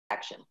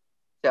action.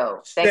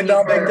 So thank And you.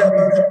 I'll make that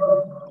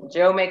motion.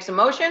 Joe makes a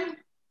motion.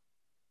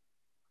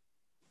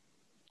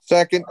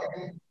 Second.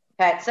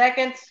 Pat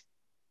seconds.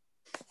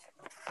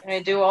 Can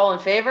I do all in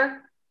favor?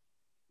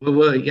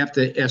 Well, you have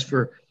to ask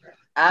for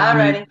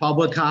comment,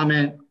 public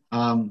comment,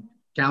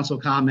 council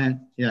comment.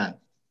 Yeah.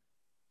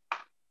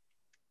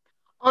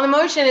 On the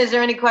motion, is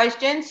there any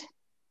questions?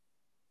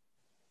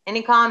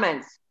 Any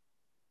comments?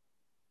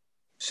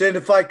 Sid,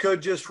 if I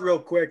could just real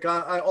quick,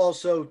 I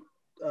also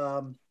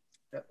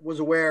was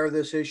aware of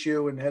this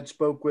issue and had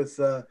spoke with,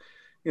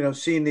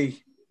 seen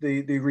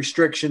the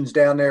restrictions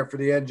down there for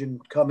the engine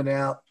coming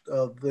out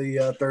of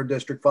the 3rd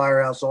District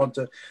Firehouse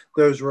onto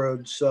those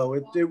roads. So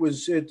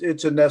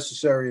it's a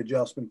necessary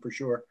adjustment for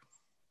sure.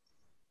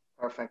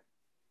 Perfect.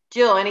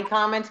 Jill, any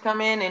comments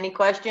come in? Any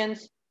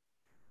questions?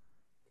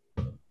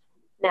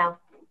 No.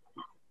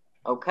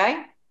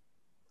 Okay.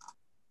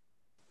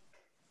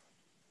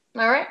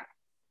 All right.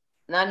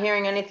 Not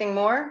hearing anything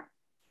more.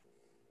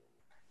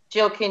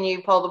 Jill, can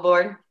you poll the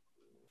board?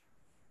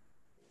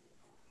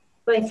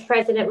 Vice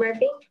President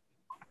Murphy?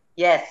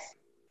 Yes.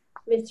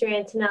 Mr.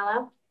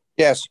 Antonello?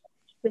 Yes.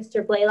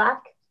 Mr.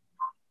 Blaylock?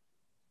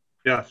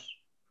 Yes.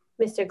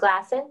 Mr.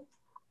 Glassen?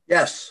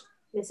 Yes.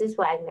 Mrs.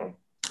 Wagner?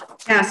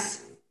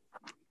 Yes.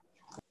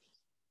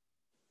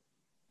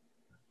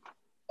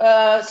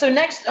 So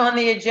next on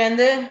the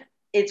agenda,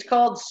 it's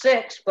called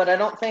 6, but I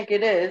don't think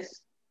it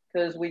is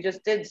because we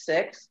just did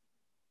 6,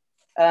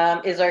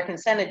 is our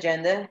consent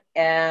agenda.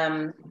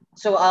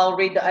 So I'll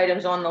read the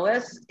items on the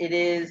list. It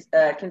is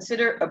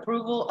consider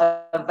approval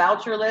of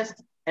voucher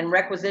list and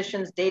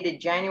requisitions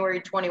dated January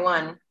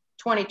 21,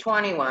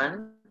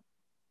 2021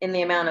 in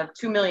the amount of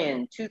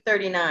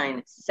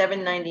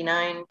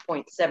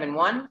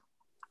 $2,239,799.71.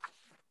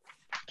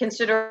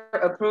 Consider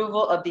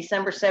approval of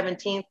December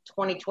 17th,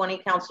 2020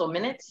 council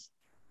minutes.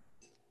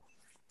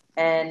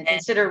 And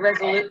consider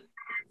resolution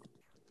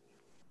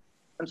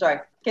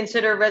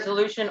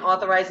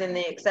authorizing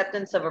the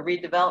acceptance of a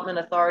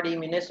redevelopment authority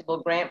municipal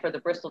grant for the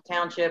Bristol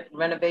Township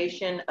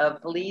renovation of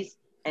police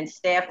and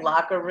staff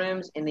locker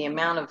rooms in the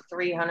amount of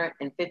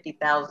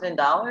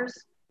 $350,000.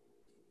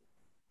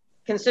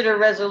 Consider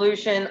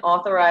resolution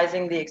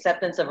authorizing the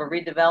acceptance of a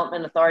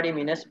redevelopment authority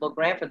municipal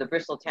grant for the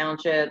Bristol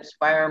Township's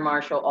Fire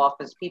Marshal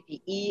Office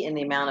PPE in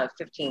the amount of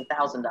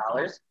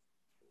 $15,000.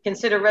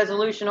 Consider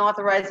resolution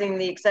authorizing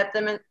the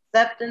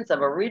acceptance of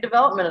a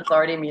redevelopment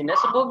authority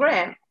municipal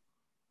grant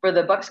for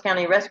the Bucks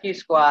County Rescue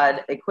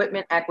Squad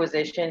equipment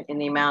acquisition in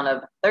the amount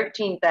of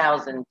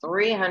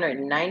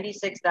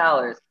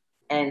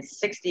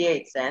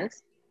 $13,396.68.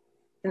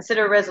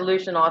 Consider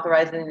resolution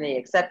authorizing the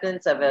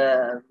acceptance of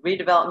a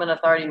redevelopment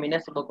authority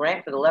municipal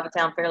grant for the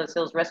Levittown Fairless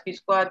Hills Rescue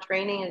Squad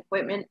training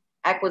equipment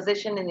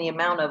acquisition in the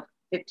amount of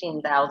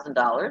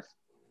 $15,000.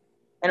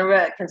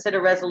 And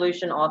consider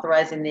resolution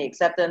authorizing the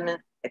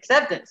acceptance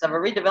of a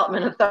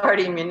redevelopment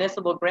authority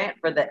municipal grant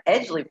for the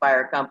Edgeley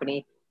Fire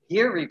Company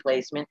gear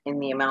replacement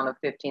in the amount of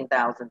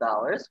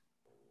 $15,000.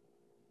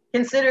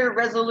 Consider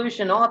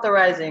resolution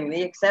authorizing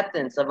the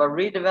acceptance of a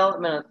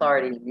redevelopment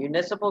authority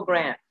municipal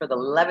grant for the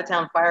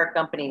Levittown Fire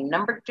Company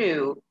No.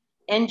 2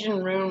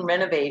 engine room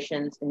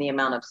renovations in the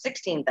amount of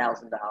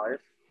 $16,000.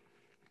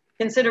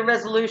 Consider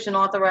resolution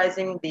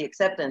authorizing the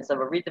acceptance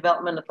of a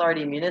redevelopment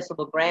authority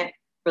municipal grant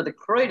for the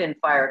Croydon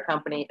Fire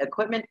Company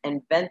equipment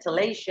and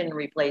ventilation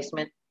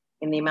replacement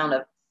in the amount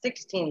of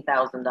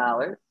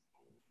 $16,000.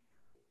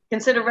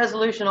 Consider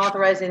resolution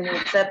authorizing the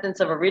acceptance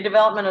of a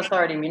redevelopment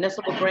authority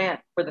municipal grant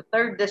for the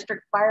 3rd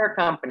District Fire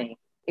Company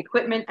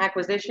equipment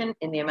acquisition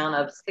in the amount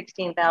of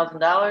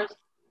 $16,000.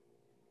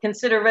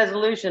 Consider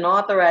resolution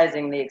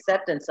authorizing the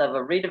acceptance of a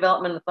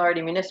redevelopment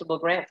authority municipal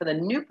grant for the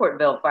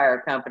Newportville Fire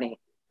Company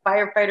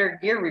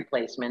firefighter gear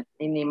replacement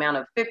in the amount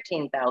of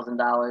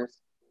 $15,000.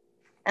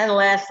 And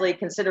lastly,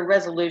 consider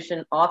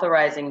resolution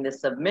authorizing the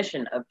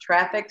submission of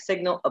traffic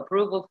signal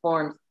approval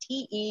forms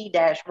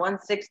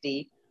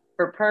TE-160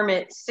 for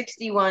permit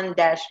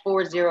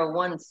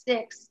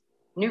 61-4016,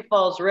 New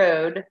Falls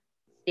Road,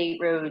 State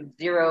Road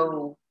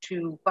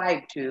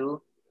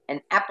 0252,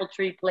 and Apple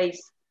Tree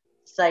Place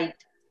site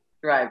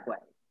driveway.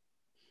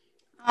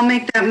 I'll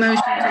make that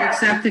motion to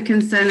accept the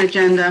consent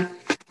agenda.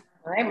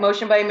 All right,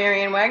 motion by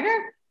Mary Ann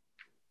Wagner.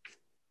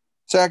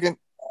 Second.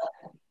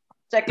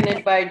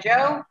 Seconded by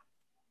Joe.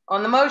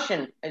 On the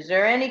motion, is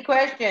there any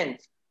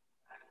questions?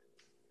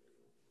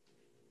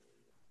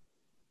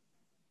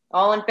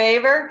 All in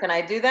favor? Can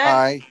I do that?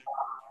 Aye.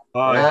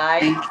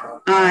 Aye.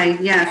 Aye,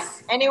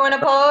 yes. Anyone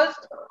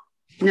opposed?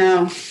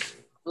 No.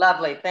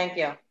 Lovely, thank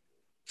you.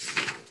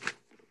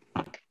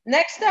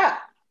 Next up,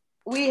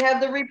 we have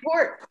the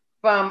report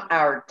from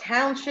our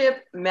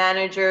township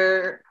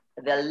manager,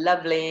 the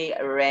lovely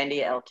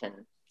Randy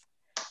Elton.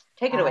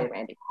 Take it away,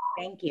 Randy.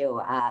 Thank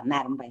you,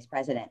 Madam Vice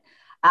President.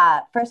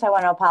 First, I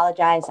want to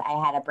apologize. I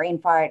had a brain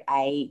fart.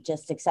 I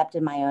just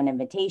accepted my own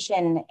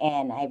invitation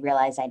and I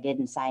realized I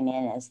didn't sign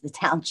in as the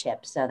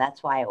township. So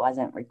that's why it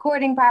wasn't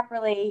recording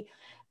properly,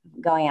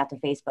 going out to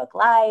Facebook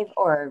Live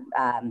or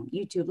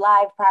YouTube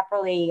Live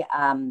properly.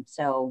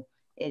 So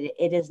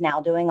it is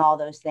now doing all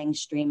those things,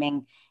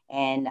 streaming.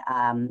 And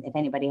if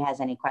anybody has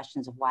any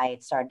questions of why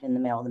it started in the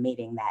middle of the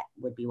meeting, that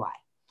would be why.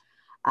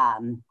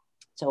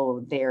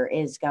 So there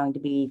is going to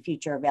be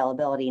future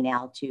availability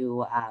now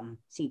to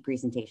see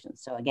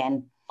presentations. So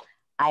again,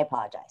 I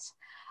apologize.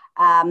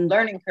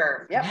 Learning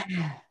curve. Yep.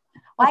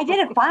 Well, I did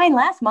it fine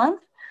last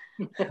month.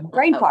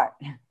 Brain part.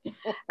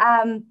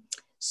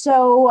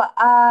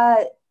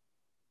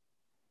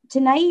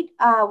 Tonight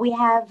we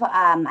have,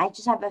 I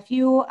just have a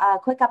few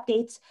quick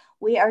updates.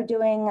 We are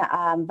doing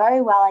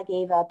very well. I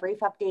gave a brief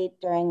update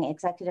during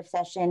executive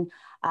session.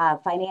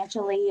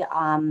 Financially,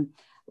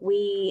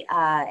 we,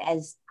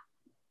 as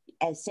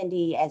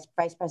Cindy, as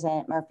Vice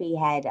President Murphy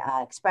had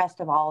expressed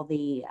of all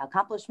the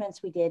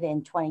accomplishments we did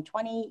in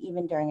 2020,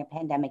 even during a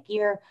pandemic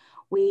year,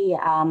 we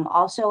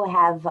also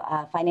have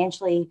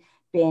financially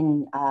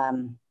been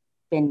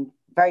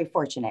very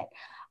fortunate.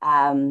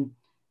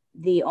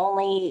 The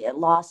only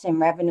loss in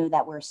revenue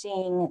that we're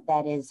seeing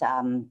that is,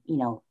 you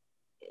know,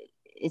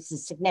 it's a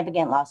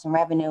significant loss in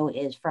revenue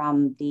is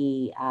from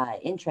the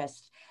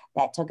interest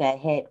that took a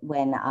hit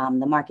when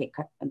the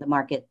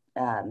market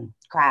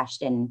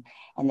crashed and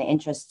the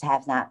interests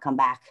have not come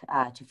back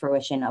to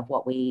fruition of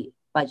what we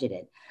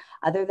budgeted.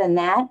 Other than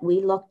that,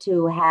 we look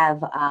to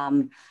have,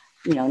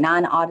 you know,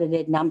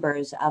 non-audited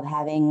numbers of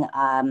having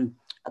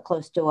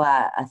close to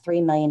a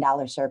 $3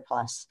 million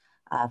surplus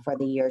for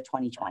the year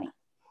 2020.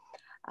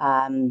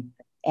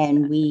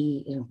 And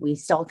we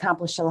still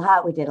accomplished a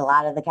lot. We did a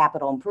lot of the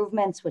capital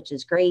improvements, which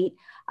is great.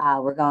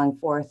 We're going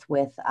forth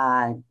with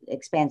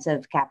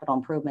expansive capital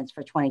improvements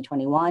for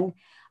 2021.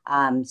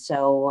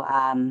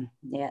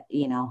 Yeah,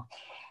 you know,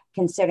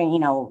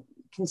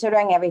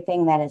 considering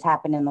everything that has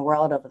happened in the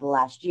world over the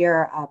last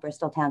year,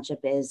 Bristol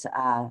Township is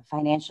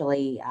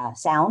financially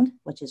sound,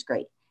 which is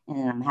great.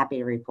 And I'm happy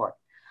to report.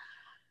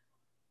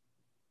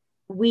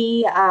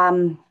 We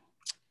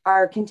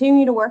are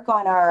continuing to work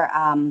on our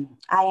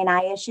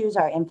I&I issues,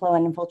 our inflow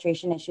and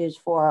infiltration issues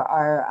for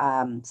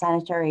our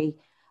sanitary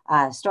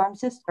storm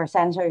system or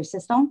sanitary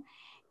system.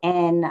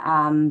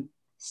 And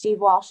Steve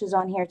Walsh is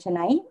on here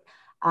tonight.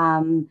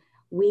 I've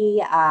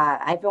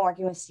been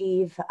working with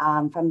Steve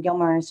from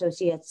Gilmore and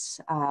Associates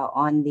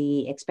on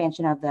the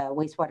expansion of the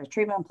wastewater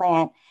treatment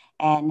plant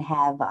and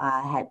have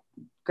had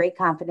great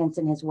confidence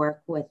in his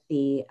work with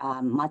the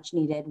much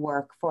needed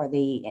work for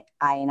the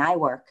I&I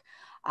work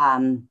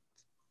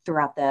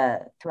throughout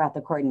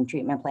the Croydon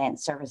treatment plant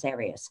service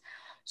areas.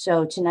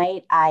 So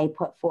tonight I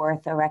put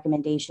forth a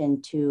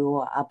recommendation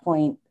to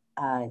appoint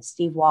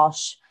Steve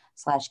Walsh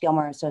 /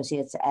 Gilmore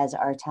Associates as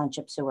our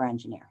township sewer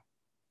engineer.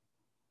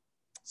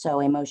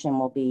 So a motion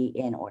will be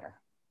in order.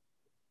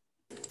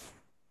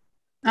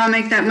 I'll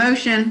make that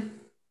motion.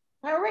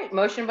 All right,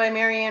 motion by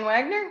Mary Ann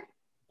Wagner.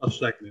 I'll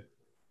second it.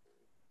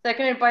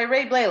 Seconded by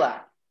Ray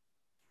Blaylock.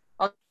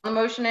 On the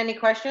motion, any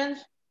questions?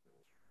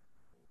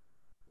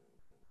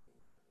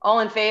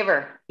 All in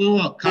favor?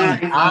 Comment.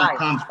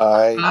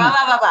 Aye.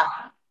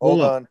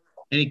 Hold on.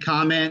 Any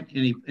comment?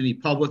 Any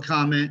public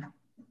comment?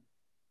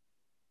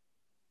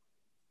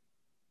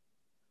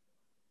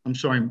 I'm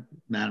sorry,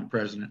 Madam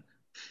President.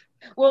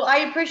 Well, I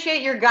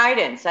appreciate your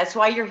guidance. That's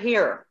why you're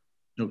here.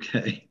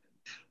 Okay.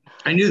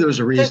 I knew there was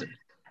a reason.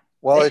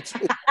 Well, it's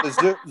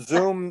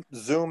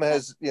Zoom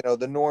has, you know,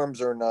 the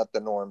norms are not the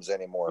norms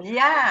anymore.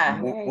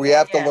 Yeah. We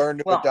have to learn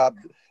to adopt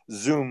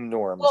Zoom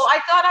norms. Well, I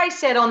thought I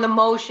said on the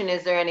motion,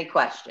 is there any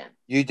question?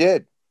 You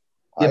did.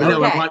 Yeah, but,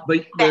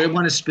 Okay. but I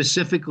want to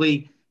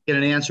specifically get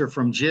an answer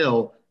from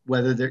Jill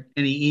whether there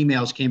any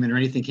emails came in or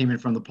anything came in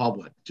from the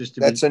public. Just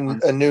to That's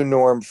a new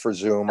norm for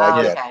Zoom.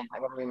 I get it. I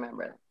gotta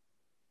remember it.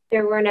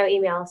 There were no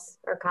emails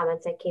or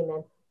comments that came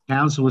in.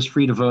 Council was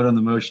free to vote on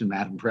the motion,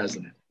 Madam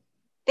President.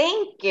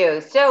 Thank you.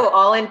 So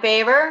all in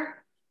favor?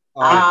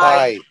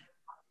 Aye.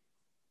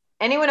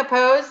 Anyone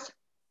opposed?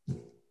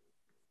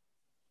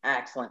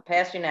 Excellent.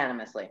 Passed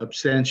unanimously.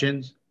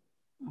 Abstentions?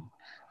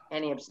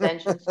 Any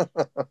abstentions?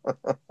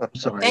 I'm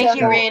sorry. Thank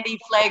you, Randy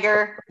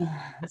Flager.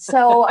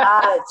 So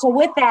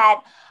with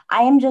that,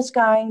 I am just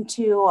going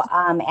to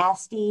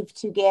ask Steve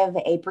to give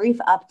a brief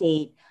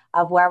update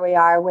of where we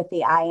are with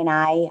the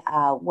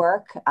I&I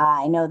work.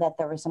 I know that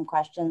there were some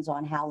questions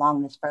on how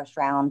long this first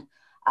round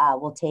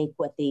will take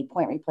with the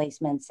point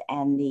replacements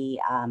and the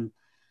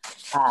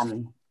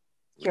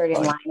cured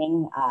in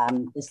lining,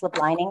 the slip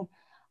lining,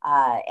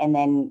 and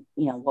then,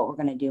 you know, what we're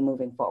going to do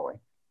moving forward.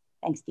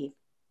 Thanks, Steve.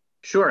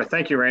 Sure.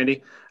 Thank you,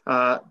 Randy.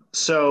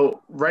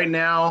 So right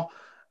now,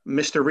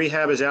 Mr.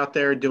 Rehab is out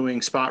there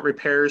doing spot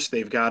repairs.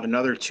 They've got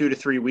another 2 to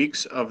 3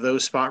 weeks of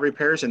those spot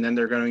repairs, and then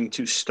they're going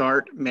to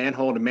start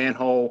manhole to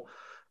manhole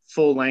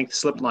full length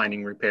slip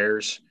lining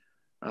repairs,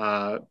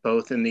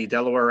 both in the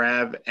Delaware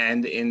Ave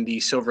and in the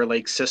Silver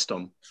Lake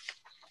system.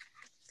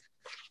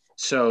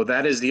 So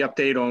that is the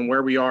update on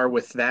where we are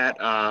with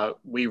that.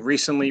 We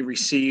recently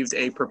received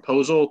a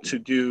proposal to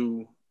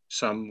do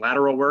some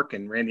lateral work,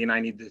 and Randy and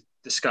I need to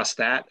discuss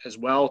that as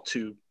well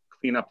to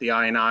clean up the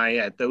I&I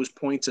at those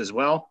points as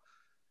well.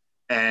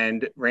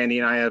 And Randy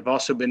and I have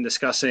also been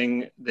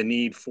discussing the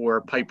need for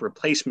pipe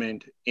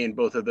replacement in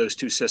both of those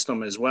two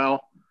systems as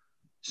well.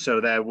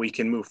 so that we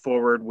can move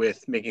forward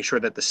with making sure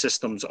that the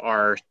systems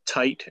are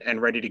tight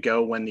and ready to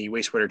go when the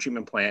wastewater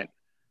treatment plant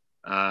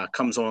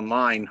comes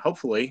online,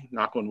 hopefully,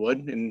 knock on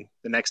wood, in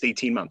the next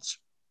 18 months.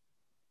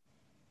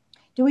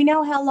 Do we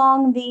know how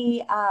long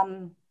the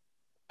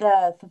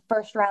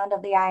first round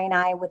of the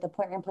I&I with the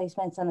point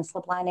replacements and the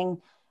slip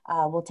lining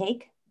will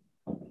take?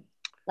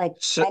 Like,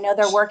 I know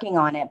they're working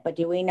on it, but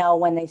do we know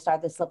when they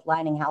start the slip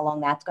lining, how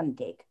long that's going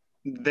to take?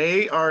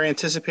 They are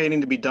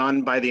anticipating to be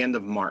done by the end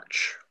of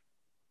March.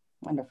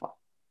 Wonderful.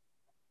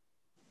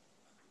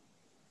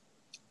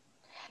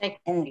 Thank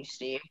you,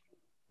 Steve.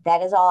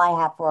 That is all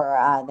I have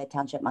for the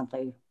Township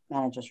Monthly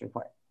Manager's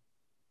Report.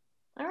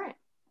 All right.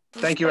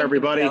 Thank you,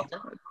 everybody.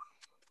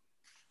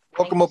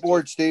 Welcome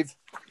aboard, Steve.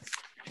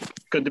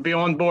 Good to be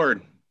on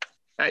board.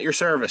 At your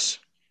service.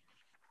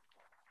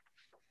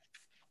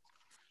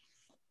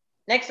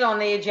 Next on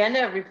the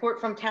agenda, a report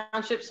from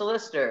Township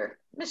Solicitor,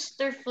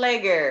 Mr.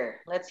 Flager.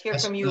 Let's hear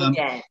from you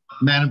again.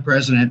 Madam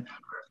President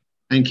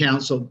and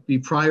Council,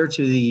 prior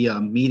to the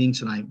meeting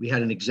tonight, we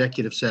had an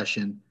executive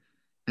session.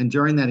 And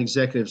during that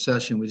executive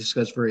session, we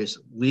discussed various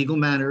legal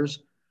matters,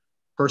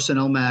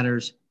 personnel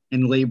matters,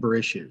 and labor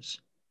issues.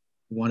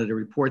 We wanted to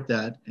report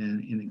that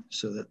and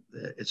so that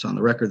it's on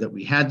the record that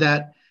we had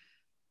that.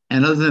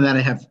 And other than that,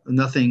 I have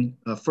nothing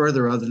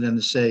further other than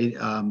to say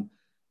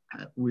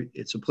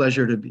it's a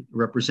pleasure to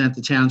represent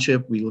the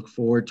township. We look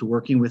forward to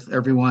working with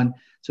everyone.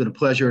 It's been a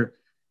pleasure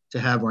to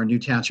have our new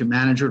township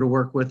manager to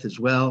work with as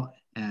well.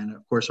 And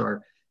of course,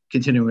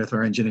 continuing with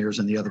our engineers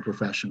and the other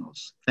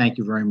professionals. Thank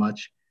you very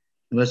much.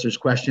 Unless there's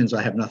questions,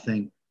 I have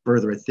nothing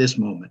further at this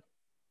moment.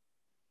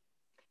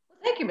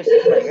 Thank you, Mr.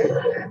 Flager.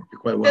 You're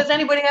quite welcome. Does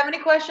anybody have any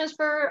questions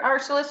for our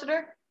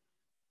solicitor?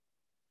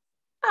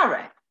 All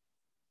right.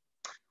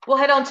 We'll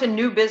head on to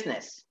new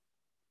business.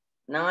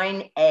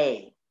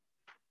 9A.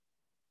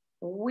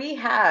 We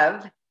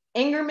have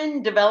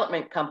Ingerman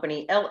Development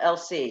Company,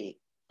 LLC,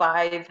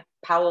 5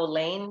 Powell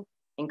Lane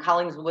in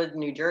Collingswood,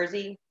 New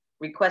Jersey,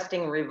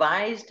 requesting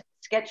revised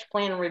sketch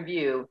plan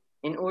review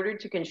in order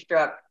to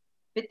construct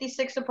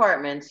 56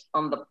 apartments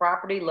on the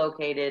property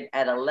located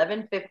at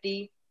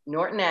 1150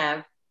 Norton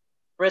Ave,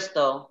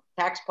 Bristol,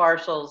 tax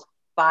parcels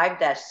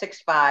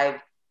 5-65,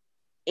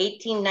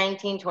 18,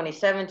 19,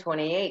 27,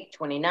 28,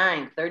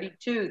 29,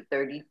 32,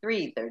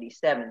 33,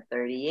 37,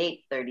 38,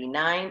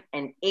 39,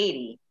 and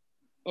 80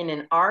 in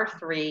an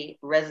R3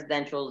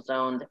 residential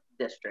zoned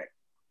district.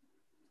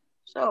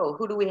 So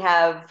who do we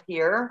have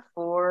here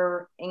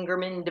for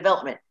Ingerman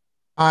Development?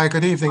 Hi,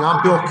 good evening.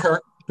 I'm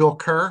Bill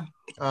Kerr.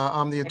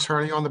 I'm the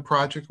attorney on the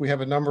project. We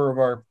have a number of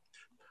our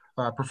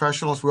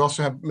professionals. We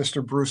also have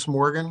Mr. Bruce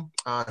Morgan,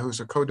 who's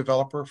a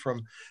co-developer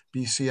from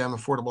BCM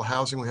Affordable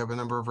Housing. We have a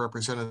number of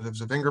representatives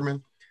of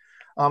Ingerman.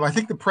 I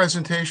think the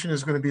presentation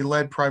is going to be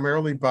led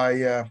primarily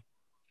by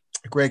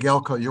Greg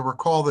Elko. You'll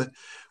recall that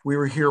we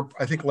were here,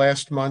 I think,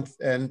 last month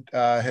and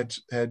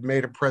had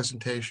made a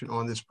presentation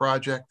on this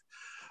project.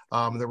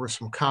 There were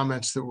some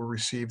comments that were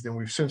received, and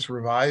we've since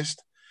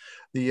revised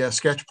the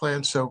sketch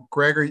plan. So,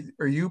 Greg,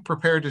 are you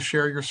prepared to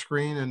share your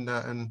screen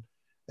and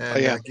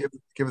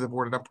give the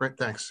board an update?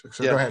 Thanks.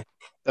 So go ahead.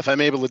 If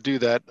I'm able to do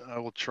that, I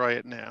will try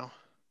it now.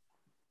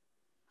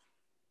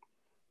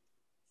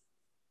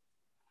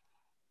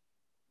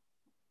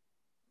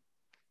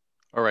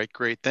 All right,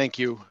 great. Thank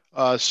you.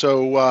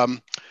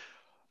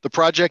 The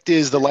project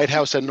is the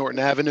Lighthouse at Norton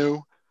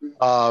Avenue.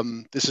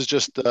 This is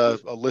just a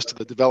list of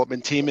the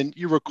development team. And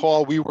you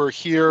recall we were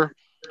here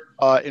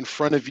in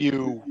front of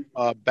you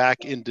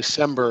back in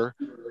December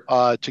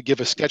to give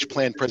a sketch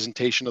plan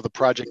presentation of the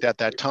project at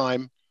that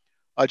time.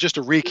 Just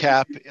to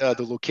recap,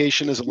 the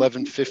location is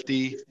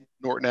 1150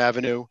 Norton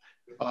Avenue.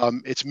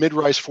 It's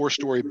mid-rise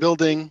 4-story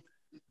building.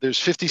 There's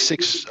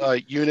 56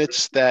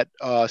 units that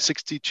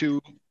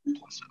 62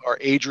 are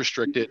age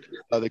restricted,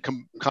 the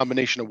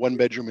combination of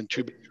 1-bedroom and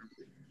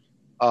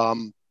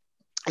 2-bedroom.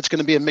 It's going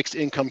to be a mixed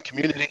income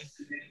community.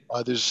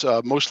 There's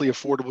mostly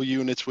affordable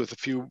units with a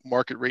few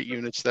market rate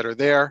units that are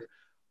there.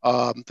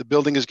 The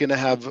building is going to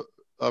have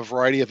a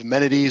variety of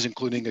amenities,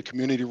 including a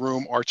community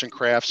room, arts and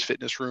crafts,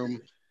 fitness room,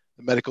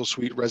 the medical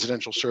suite,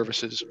 residential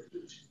services.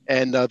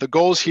 And the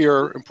goals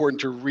here,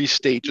 important to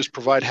restate, just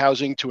provide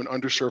housing to an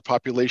underserved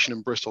population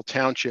in Bristol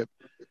Township,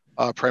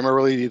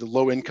 primarily the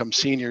low-income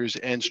seniors,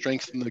 and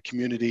strengthen the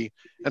community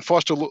and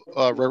foster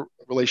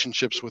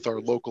relationships with our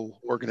local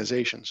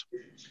organizations.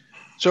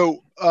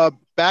 So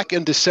back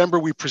in December,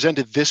 we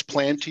presented this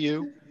plan to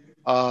you.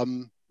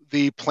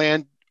 The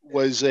plan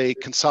was a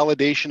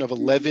consolidation of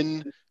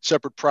 11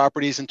 separate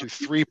properties into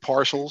 3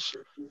 parcels.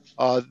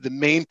 The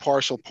main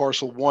parcel,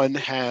 parcel 1,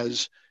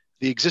 has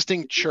the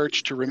existing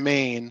church to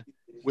remain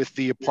with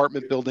the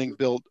apartment building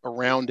built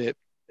around it.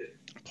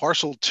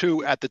 Parcel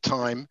 2 at the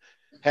time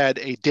had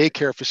a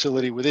daycare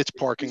facility with its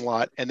parking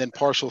lot, and then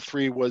parcel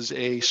 3 was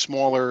a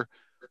smaller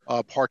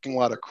parking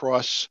lot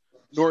across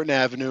Norton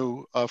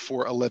Avenue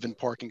for 11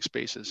 parking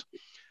spaces.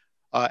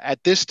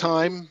 At this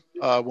time,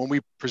 when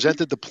we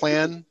presented the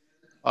plan,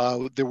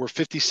 there were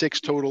 56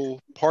 total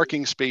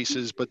parking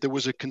spaces, but there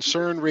was a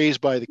concern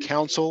raised by the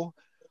council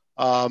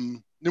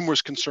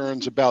numerous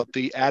concerns about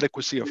the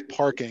adequacy of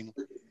parking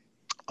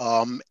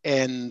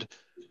and,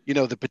 you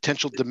know, the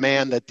potential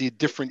demand that the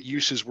different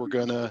uses were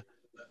going to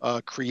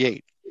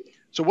create.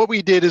 So what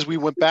we did is we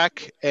went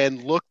back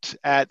and looked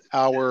at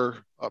our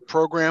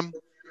program.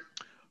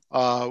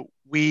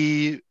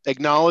 We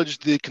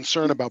acknowledged the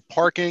concern about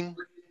parking.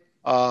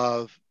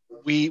 What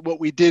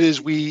we did is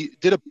we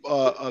did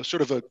a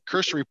sort of a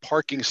cursory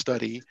parking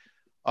study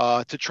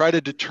to try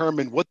to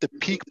determine what the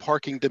peak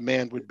parking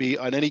demand would be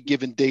on any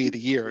given day of the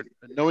year.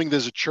 Knowing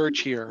there's a church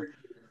here,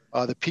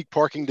 the peak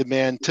parking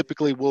demand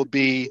typically will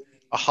be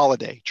a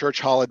holiday, church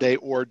holiday,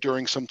 or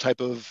during some type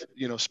of,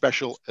 you know,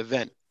 special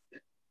event.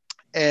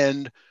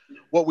 And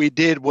what we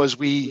did was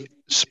we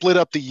split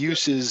up the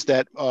uses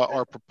that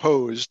are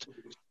proposed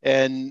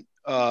and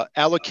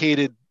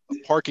allocated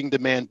parking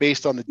demand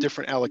based on the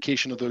different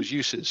allocation of those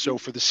uses. So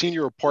for the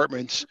senior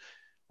apartments,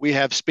 we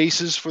have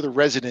spaces for the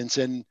residents,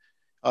 and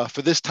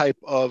for this type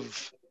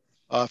of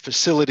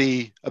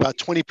facility, about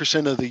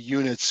 20% of the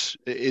units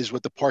is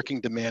what the parking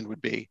demand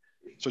would be.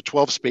 So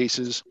 12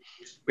 spaces.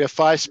 We have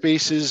 5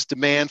 spaces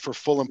demand for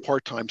full and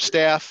part-time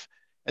staff,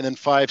 and then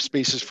 5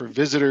 spaces for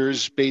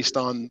visitors based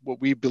on what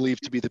we believe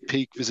to be the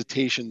peak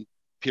visitation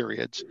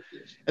periods.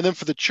 And then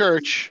for the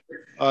church,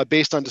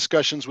 based on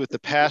discussions with the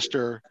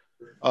pastor,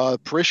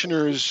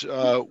 parishioners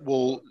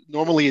will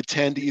normally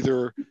attend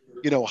either,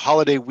 you know,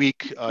 holiday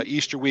week,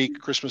 Easter week,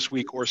 Christmas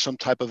week, or some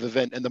type of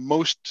event. And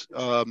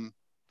the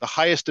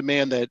highest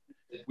demand that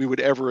we would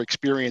ever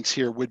experience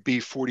here would be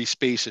 40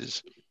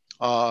 spaces.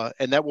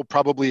 And that will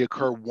probably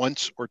occur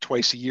once or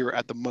twice a year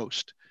at the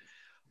most.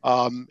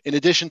 In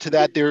addition to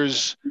that,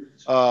 there's,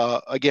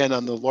 again,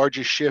 on the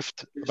largest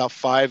shift, about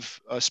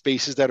 5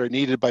 spaces that are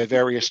needed by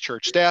various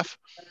church staff.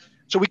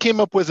 So we came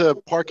up with a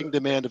parking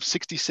demand of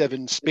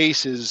 67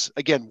 spaces,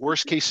 again,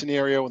 worst case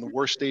scenario in the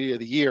worst day of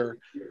the year,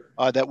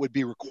 that would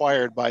be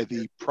required by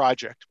the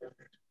project.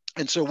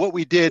 And so what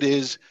we did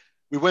is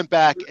we went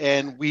back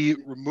and we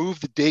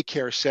removed the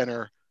daycare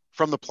center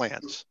from the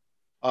plans.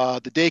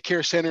 The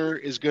daycare center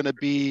is going to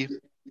be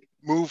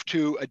moved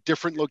to a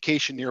different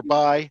location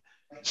nearby,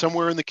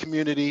 somewhere in the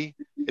community.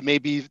 It may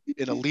be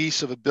in a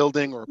lease of a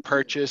building or a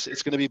purchase.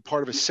 It's going to be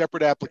part of a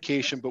separate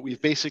application, but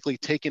we've basically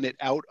taken it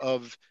out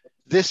of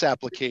this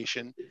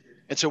application.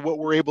 And so what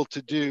we're able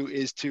to do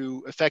is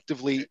to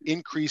effectively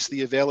increase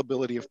the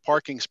availability of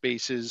parking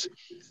spaces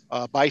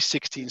by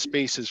 16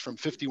 spaces, from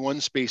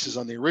 51 spaces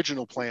on the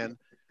original plan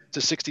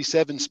to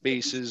 67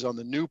 spaces on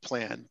the new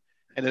plan.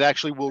 And it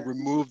actually will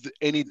remove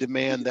any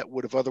demand that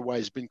would have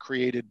otherwise been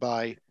created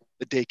by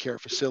the daycare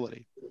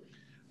facility.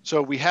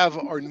 So we have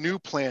our new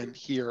plan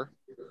here.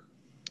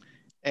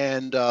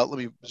 And let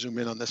me zoom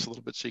in on this a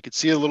little bit so you can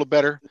see it a little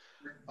better.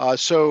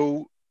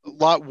 So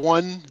Lot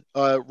 1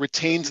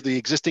 retains the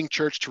existing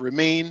church to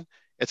remain.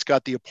 It's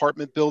got the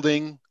apartment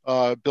building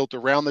built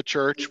around the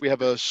church. We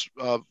have a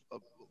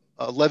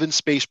 11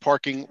 space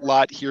parking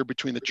lot here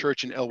between the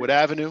church and Elwood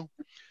Avenue.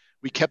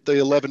 We kept the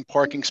 11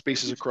 parking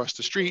spaces across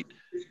the street,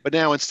 but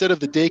now instead of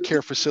the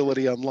daycare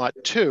facility on Lot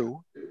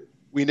 2,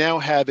 we now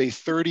have a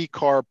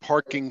 30-car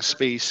parking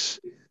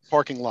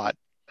lot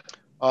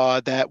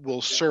that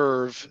will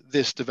serve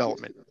this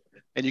development.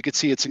 And you can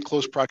see it's in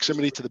close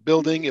proximity to the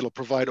building. It'll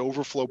provide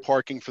overflow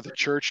parking for the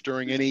church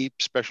during any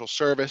special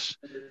service.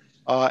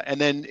 And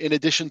then in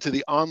addition to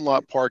the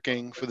on-lot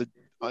parking for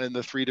in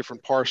the 3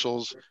 different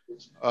parcels,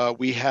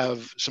 we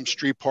have some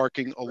street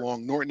parking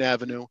along Norton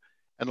Avenue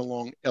and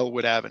along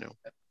Elwood Avenue.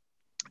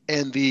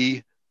 And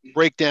the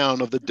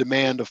breakdown of the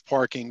demand of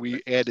parking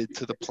we added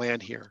to the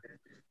plan here.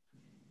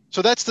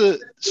 So that's the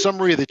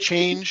summary of the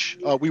change.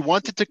 We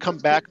wanted to come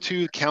back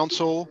to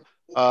council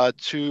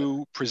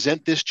to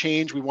present this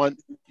change. We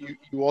want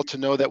you all to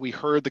know that we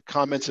heard the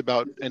comments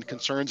about and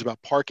concerns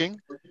about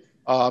parking.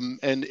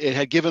 And it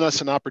had given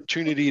us an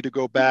opportunity to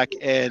go back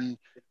and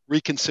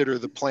reconsider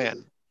the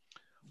plan.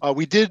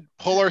 We did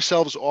pull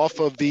ourselves off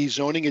of the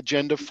zoning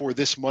agenda for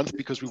this month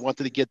because we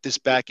wanted to get this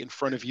back in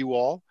front of you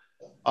all.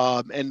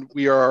 And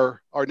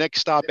our next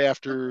stop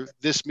after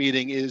this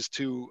meeting is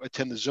to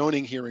attend the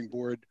zoning hearing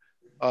board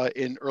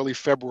in early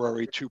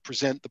February to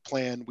present the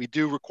plan. We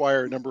do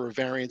require a number of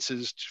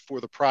variances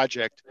for the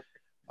project,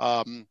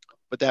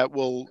 but that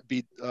will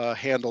be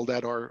handled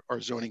at our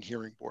zoning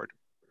hearing board.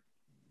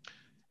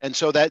 And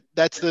so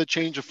that's the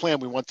change of plan.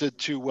 We wanted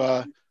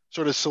to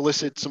sort of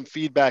solicit some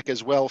feedback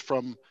as well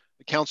from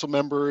the council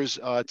members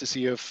to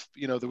see if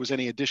there was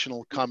any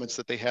additional comments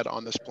that they had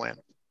on this plan.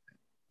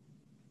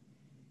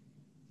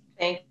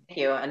 Thank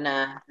you, and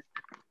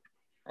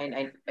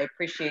I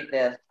appreciate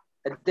the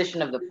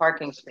addition of the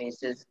parking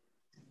spaces.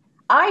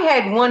 I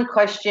had one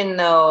question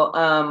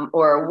though,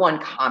 or one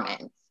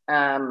comment,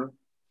 that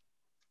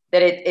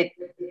it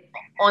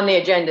on the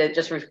agenda it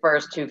just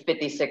refers to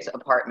 56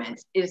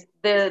 apartments. Is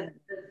the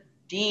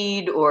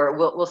deed, or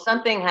will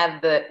something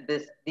have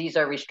these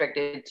are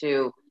restricted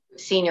to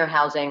senior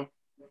housing,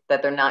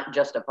 that they're not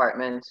just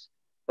apartments,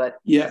 but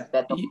yeah,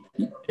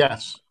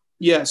 yes.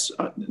 Yes,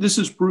 this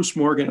is Bruce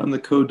Morgan. I'm the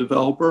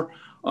co-developer.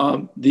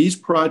 This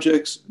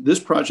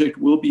project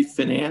will be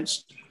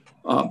financed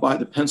by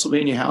the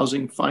Pennsylvania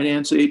Housing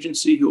Finance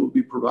Agency, who will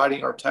be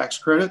providing our tax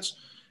credits.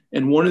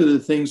 And one of the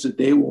things that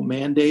they will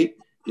mandate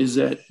is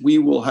that we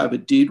will have a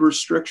deed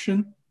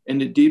restriction,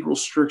 and the deed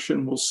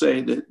restriction will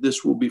say that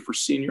this will be for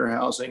senior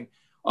housing.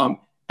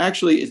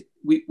 Actually,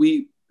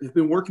 we have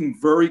been working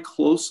very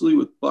closely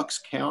with Bucks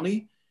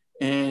County,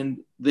 and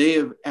they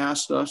have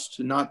asked us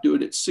to not do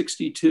it at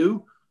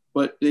 62,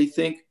 but they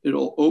think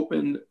it'll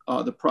open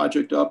the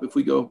project up if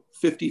we go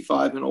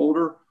 55 and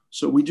older.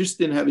 So we just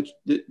didn't have it.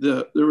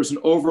 There was an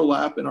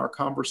overlap in our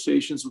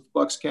conversations with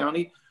Bucks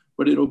County,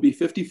 but it'll be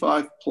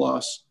 55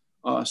 plus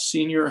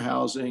senior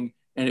housing,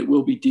 and it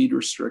will be deed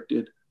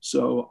restricted.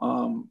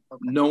 So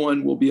no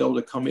one will be able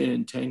to come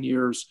in 10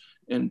 years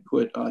and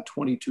put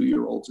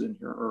 22-year-olds in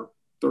here or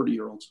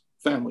 30-year-olds,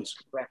 families.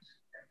 Right.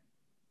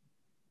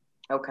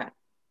 Okay,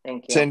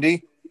 thank you.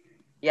 Cindy?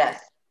 Yes.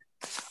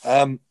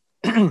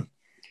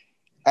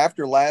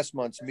 After last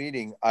month's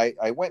meeting,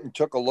 I went and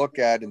took a look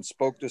at and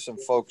spoke to some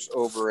folks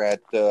over at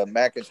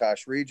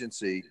McIntosh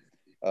Regency,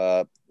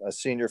 a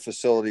senior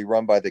facility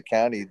run by the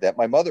county that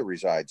my mother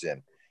resides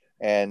in,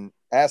 and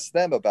asked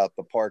them about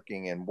the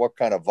parking and what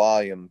kind of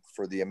volume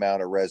for the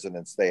amount of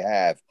residents they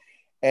have.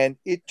 And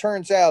it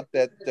turns out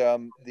that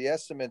the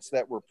estimates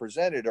that were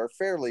presented are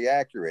fairly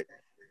accurate.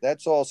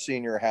 That's all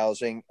senior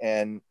housing,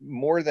 and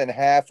more than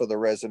half of the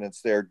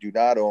residents there do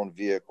not own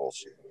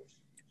vehicles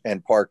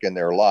and park in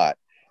their lot.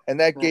 And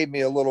that gave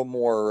me a little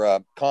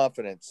more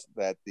confidence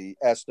that the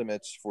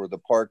estimates for the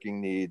parking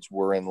needs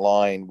were in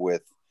line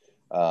with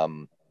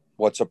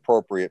what's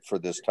appropriate for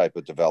this type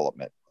of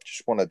development.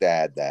 Just wanted to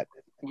add that.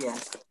 Yeah,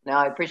 no,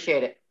 I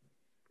appreciate it.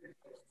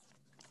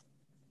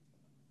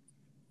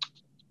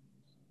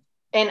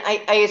 And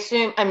I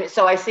assume,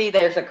 so I see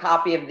there's a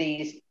copy of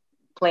these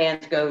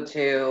plans go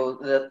to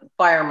the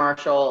fire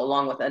marshal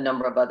along with a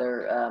number of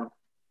other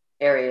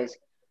areas.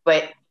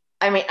 But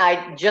I mean,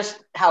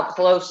 how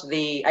close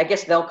I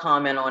guess they'll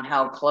comment on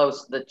how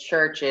close the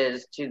church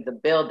is to the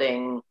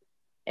building.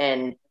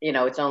 And,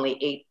 it's only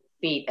 8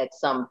 feet at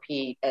some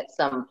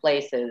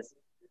places.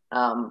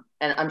 And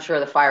I'm sure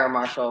the fire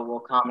marshal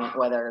will comment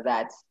whether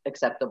that's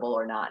acceptable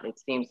or not. It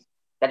seems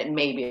that it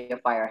may be a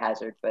fire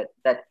hazard, but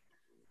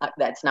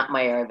that's not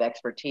my area of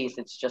expertise.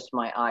 It's just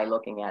my eye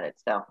looking at it.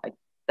 So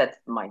that's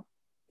my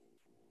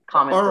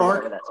comment.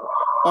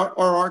 Our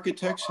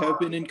architects have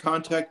been in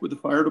contact with the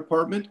fire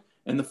department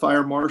and the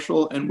fire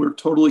marshal, and we're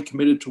totally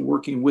committed to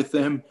working with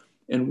them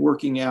and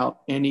working out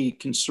any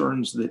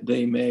concerns that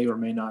they may or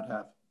may not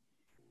have.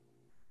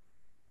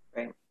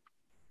 Great.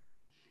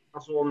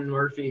 Councilwoman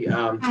Murphy,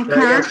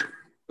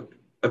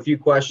 a few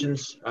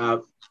questions.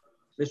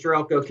 Mr.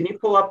 Elko, can you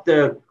pull up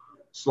the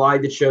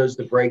slide that shows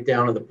the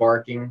breakdown of the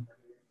parking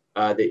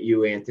that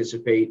you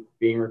anticipate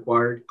being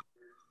required?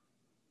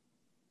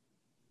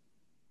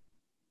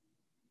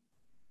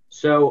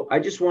 So I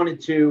just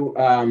wanted to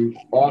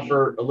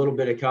offer a little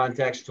bit of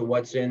context to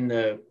what's in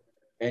the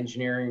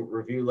engineering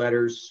review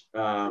letters,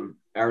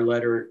 our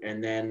letter,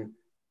 and then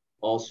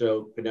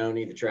also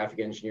Pannoni, the traffic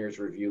engineer's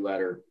review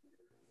letter.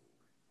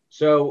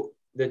 So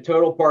the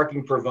total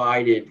parking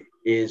provided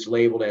is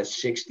labeled as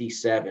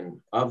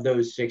 67. Of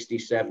those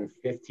 67,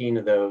 15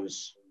 of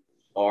those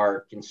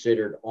are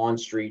considered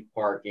on-street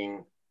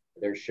parking.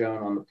 They're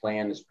shown on the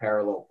plan as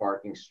parallel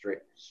parking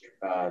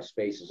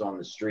spaces on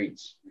the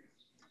streets.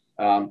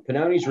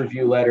 Pannoni's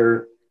review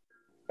letter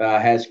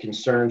has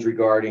concerns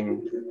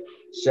regarding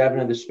 7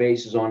 of the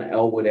spaces on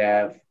Elwood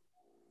Ave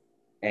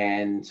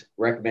and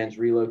recommends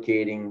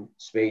relocating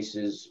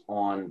spaces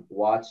on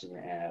Watson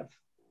Ave,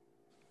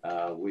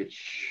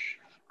 which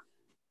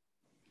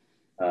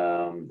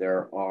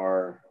there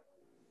are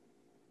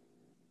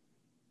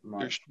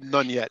there's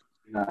none yet.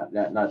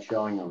 Not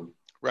showing them.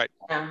 Right.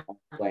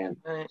 Plan.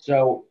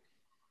 So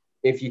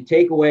if you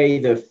take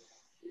away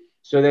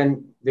so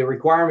then the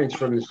requirements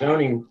from the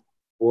zoning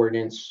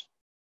ordinance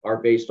are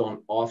based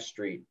on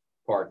off-street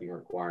parking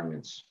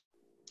requirements.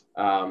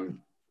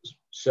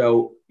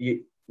 So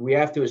we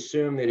have to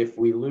assume that if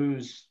we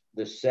lose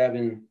the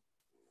 7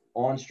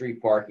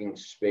 on-street parking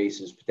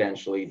spaces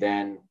potentially,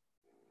 then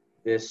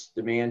this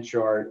demand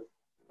chart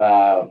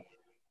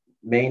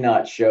may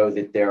not show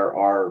that there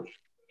are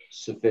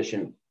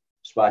sufficient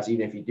spots,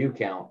 even if you do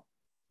count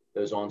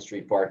those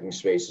on-street parking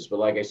spaces. But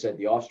like I said,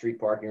 the off-street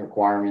parking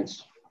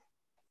requirements,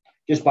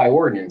 just by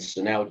ordinance,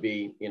 and that would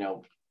be,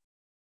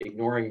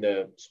 ignoring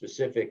the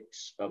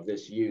specifics of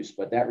this use,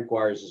 but that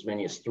requires as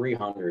many as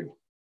 300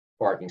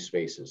 parking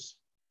spaces.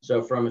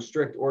 So from a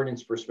strict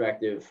ordinance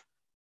perspective,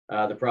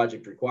 the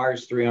project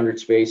requires 300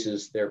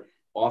 spaces. They're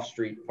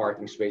off-street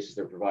parking spaces.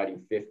 They're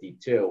providing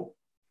 52.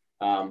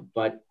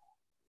 But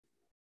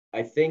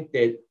I think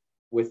that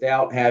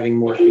without having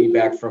more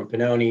feedback from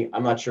Pannoni,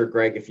 I'm not sure,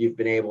 Greg, if you've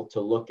been able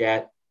to look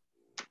at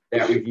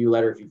that review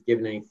letter, if you've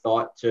given any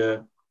thought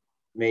to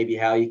maybe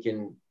how you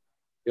can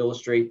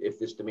illustrate if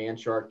this demand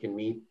chart can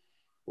meet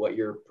what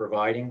you're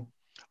providing.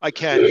 I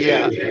can,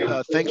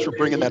 yeah. Thanks for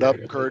bringing that up,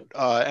 Kurt,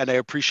 and I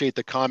appreciate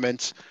the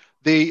comments.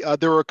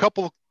 There were a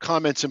couple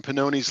comments in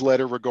Pannoni's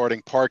letter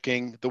regarding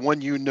parking. The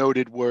one you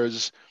noted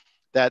was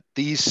that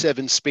these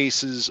 7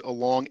 spaces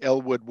along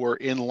Elwood were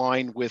in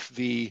line with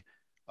the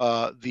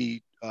I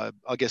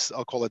guess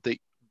I'll call it the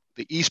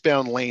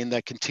eastbound lane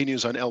that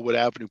continues on Elwood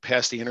Avenue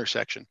past the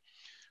intersection.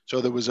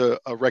 So there was a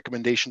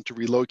recommendation to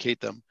relocate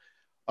them.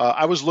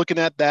 I was looking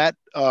at that.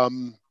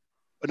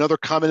 Another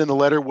comment in the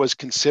letter was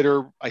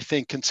consider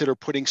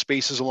putting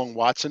spaces along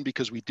Watson,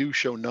 because we do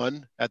show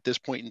none at this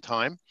point in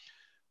time.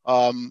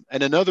 And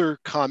another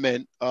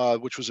comment,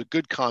 which was a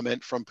good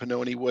comment from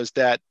Pannoni, was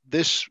that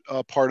this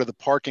part of the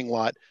parking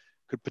lot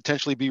could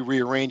potentially be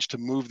rearranged to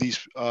move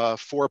these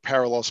 4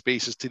 parallel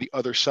spaces to the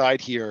other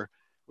side here,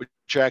 which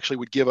actually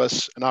would give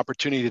us an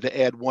opportunity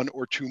to add 1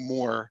 or 2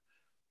 more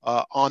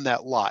on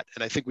that lot.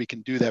 And I think we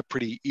can do that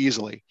pretty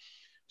easily.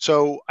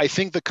 So I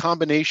think the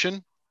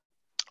combination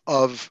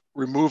of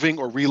removing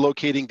or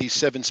relocating these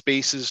 7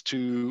 spaces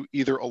to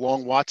either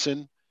along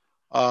Watson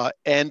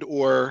and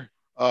or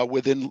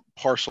within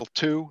parcel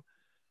 2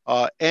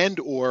 and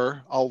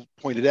or I'll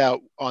point it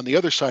out on the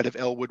other side of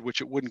Elwood,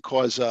 which it wouldn't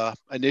cause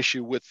an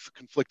issue with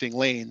conflicting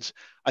lanes.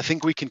 I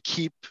think we can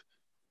keep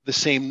the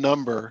same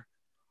number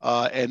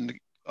and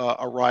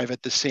arrive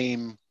at the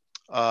same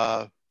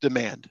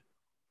demand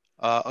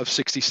of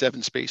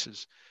 67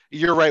 spaces.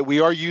 You're right,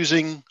 we are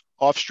using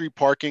off-street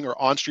parking or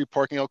on-street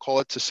parking, I'll call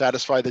it, to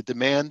satisfy the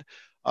demand.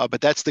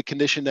 But that's the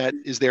condition that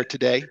is there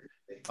today.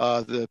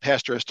 The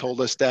pastor has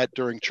told us that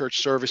during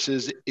church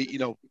services,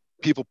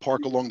 people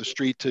park along the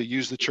street to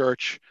use the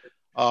church,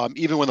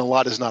 even when the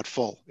lot is not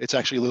full. It's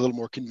actually a little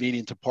more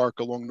convenient to park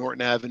along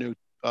Norton Avenue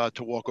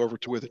to walk over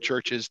to where the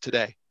church is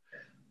today.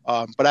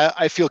 But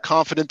I feel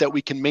confident that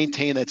we can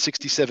maintain that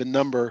 67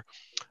 number,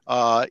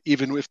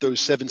 even if those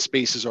 7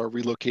 spaces are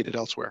relocated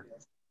elsewhere.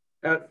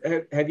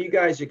 Have you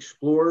guys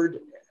explored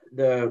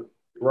the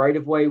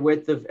right-of-way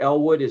width of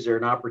Elwood? Is there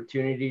an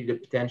opportunity to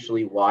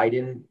potentially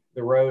widen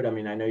the road? I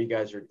mean, I know you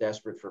guys are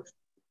desperate for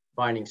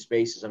finding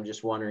spaces. I'm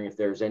just wondering if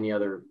there's any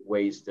other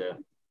ways to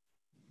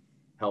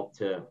help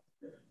to.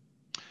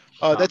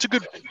 That's a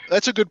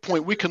good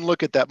point. We can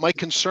look at that. My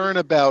concern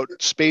about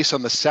space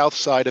on the south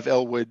side of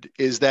Elwood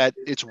is that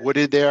it's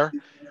wooded there,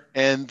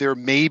 and there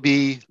may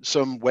be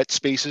some wet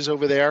spaces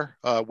over there,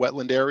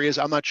 wetland areas.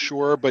 I'm not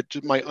sure,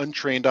 but my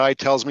untrained eye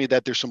tells me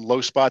that there's some low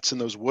spots in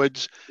those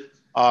woods.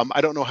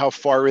 I don't know how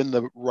far in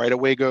the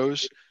right-of-way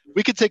goes.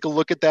 We could take a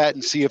look at that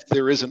and see if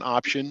there is an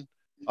option.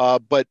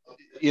 But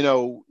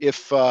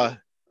if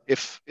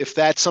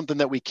that's something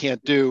that we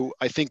can't do,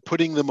 I think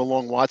putting them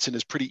along Watson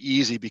is pretty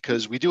easy,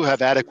 because we do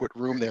have adequate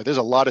room there. There's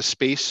a lot of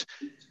space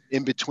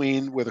in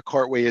between where the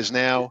cartway is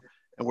now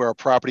and where our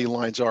property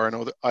lines are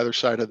on either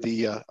side of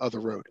the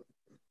road.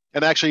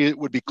 And actually, it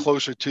would be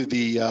closer to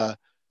the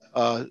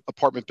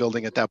apartment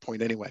building at that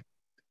point anyway.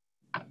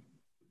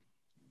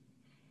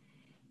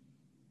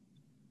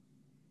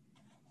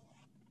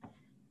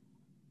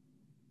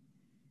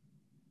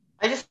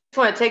 I just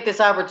want to take this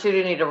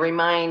opportunity to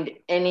remind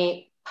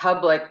any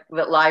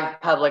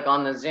live public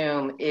on the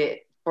Zoom, if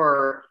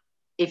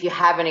you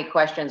have any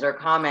questions or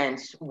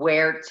comments,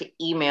 where to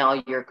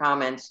email your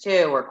comments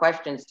to or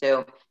questions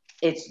to.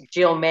 It's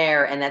Jill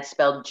Mayer, and that's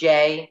spelled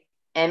JMAIER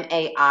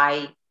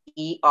at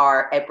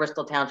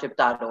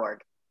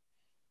bristoltownship.org.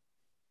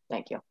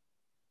 Thank you.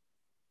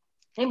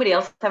 Anybody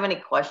else have any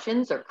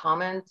questions or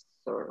comments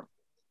or?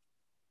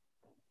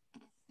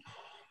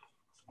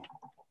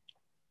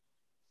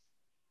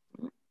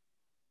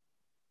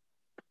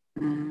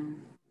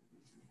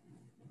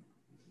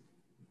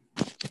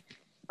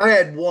 I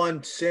had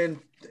one, Sin.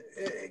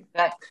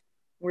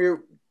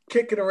 We're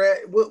kicking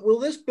around. Will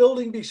this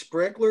building be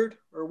sprinklered?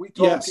 Or are we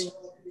talking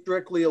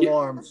strictly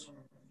alarms?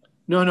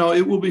 No,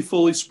 it will be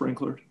fully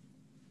sprinklered.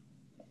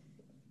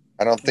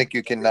 I don't think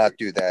you cannot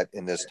do that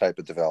in this type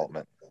of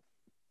development.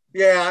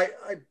 Yeah,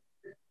 I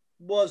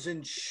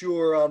wasn't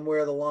sure on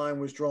where the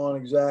line was drawn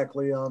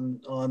exactly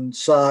on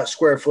size,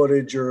 square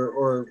footage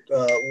or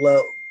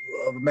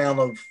amount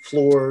of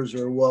floors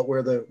or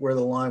where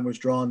the line was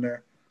drawn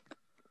there.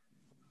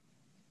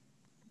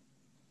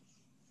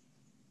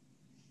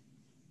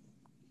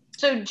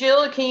 So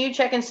Jill, can you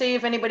check and see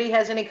if anybody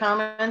has any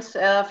comments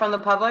from the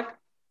public?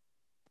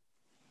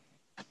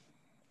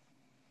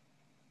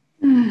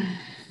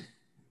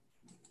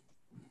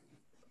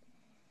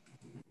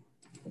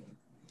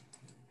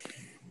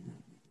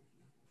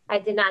 I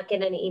did not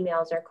get any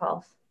emails or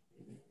calls.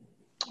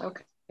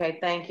 Okay,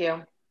 thank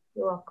you.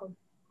 You're welcome.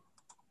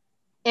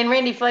 And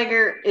Randy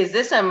Flager, is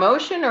this a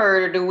motion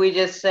or do we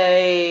just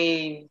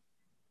say?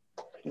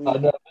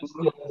 No,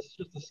 it's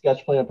just a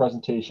sketch plan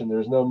presentation.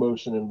 There's no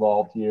motion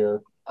involved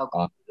here.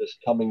 Okay. Just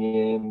coming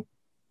in,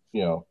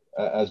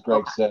 as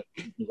Greg said,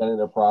 presenting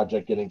their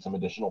project, getting some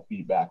additional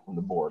feedback from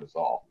the board is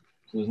all.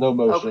 So there's no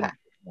motion.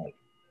 Okay.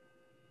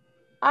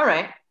 All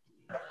right.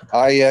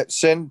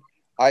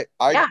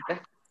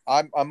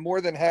 I'm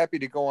more than happy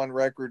to go on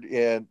record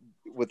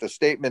with a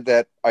statement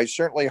that I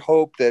certainly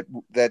hope that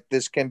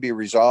this can be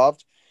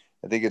resolved.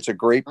 I think it's a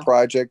great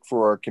project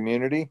for our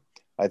community.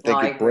 I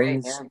think it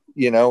brings,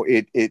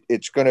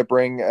 it's going to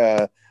bring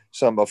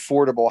some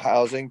affordable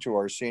housing to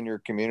our senior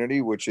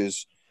community, which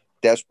is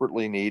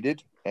desperately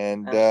needed.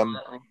 And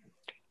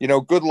you know,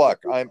 good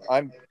luck. I'm,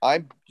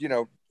 you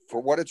know,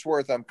 for what it's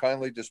worth, I'm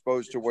kindly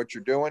disposed to what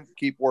you're doing.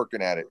 Keep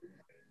working at it.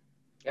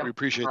 Yep. We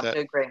appreciate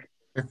that. Great.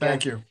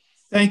 Thank you.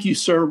 Thank you,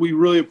 sir. We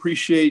really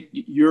appreciate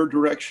your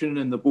direction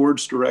and the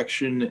board's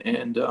direction,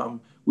 and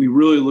we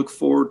really look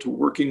forward to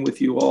working with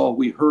you all.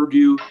 We heard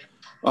you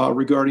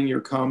regarding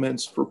your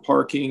comments for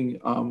parking.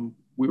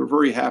 We were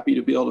very happy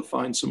to be able to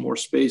find some more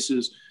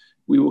spaces.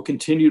 We will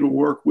continue to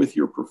work with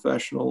your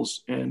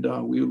professionals, and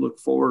we look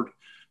forward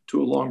to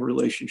a long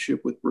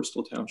relationship with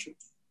Bristol Township.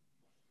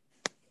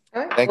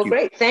 All right. Well,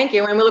 great. Thank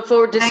you. And we look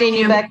forward to seeing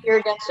you back here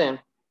again soon.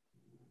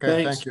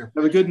 Okay, Thanks. thank you.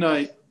 Have a good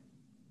night.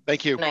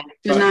 Thank you. Good night.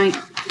 Good night.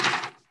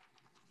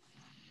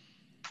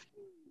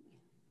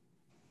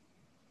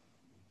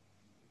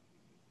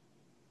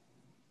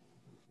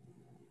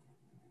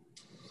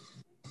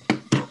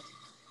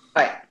 All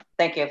right,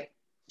 thank you.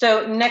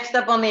 So next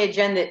up on the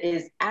agenda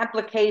is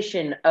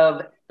application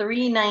of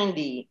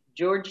 390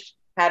 George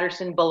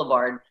Patterson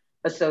Boulevard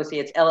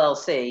Associates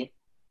LLC,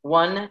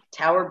 1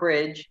 Tower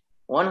Bridge,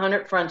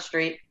 100 Front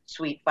Street,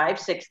 Suite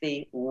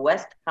 560,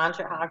 West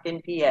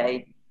Conshohocken, PA,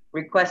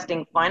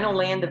 requesting final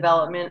land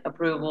development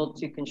approval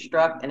to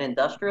construct an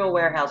industrial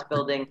warehouse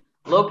building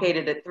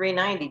located at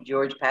 390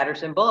 George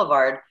Patterson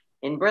Boulevard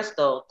in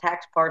Bristol,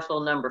 tax parcel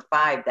number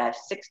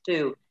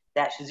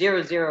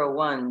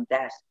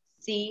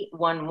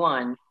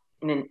 5-62-001-C11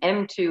 in an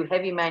M2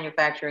 heavy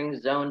manufacturing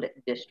zoned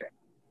district.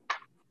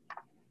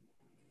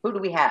 Who do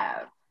we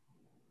have?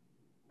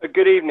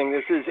 Good evening.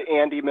 This is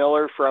Andy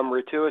Miller from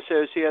Ritu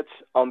Associates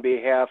on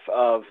behalf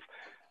of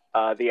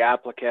the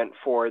applicant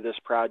for this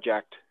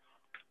project.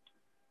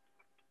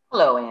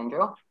 Hello,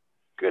 Andrew.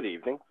 Good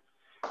evening.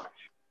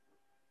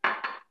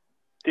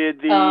 Did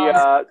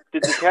the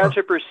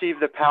township receive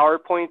the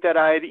PowerPoint that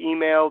I had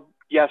emailed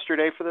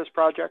yesterday for this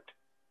project?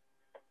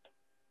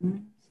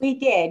 We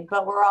did,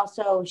 but we're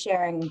also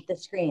sharing the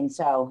screen.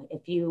 So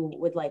if you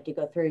would like to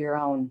go through your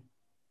own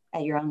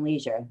at your own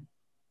leisure.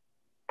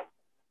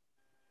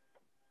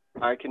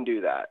 I can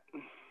do that.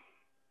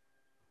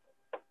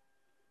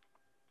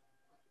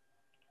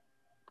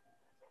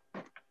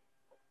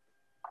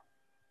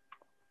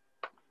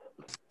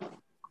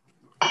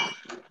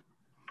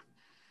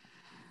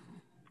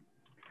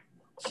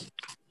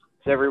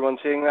 Is everyone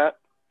seeing that?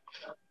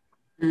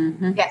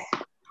 Mm-hmm. Yes.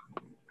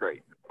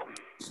 Great.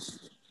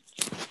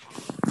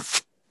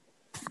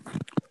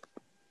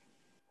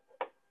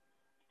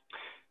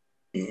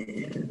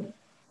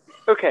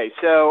 Okay,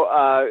 so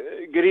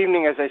good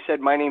evening. As I said,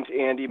 my name's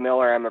Andy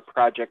Miller. I'm a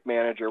project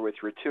manager with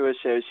Ritu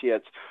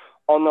Associates.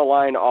 On the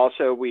line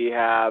also we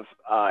have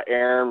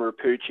Aaron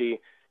Rapucci,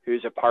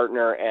 who's a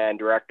partner and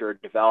director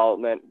of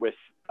development with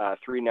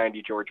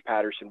 390 George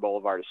Patterson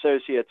Boulevard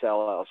Associates,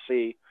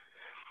 LLC.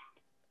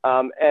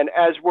 And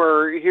as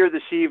we're here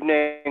this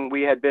evening,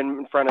 we had been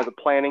in front of the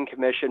Planning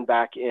Commission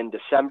back in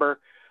December,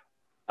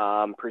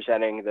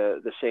 presenting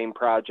the same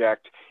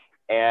project.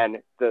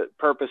 And the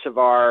purpose of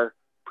our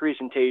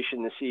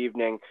presentation this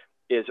evening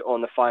is on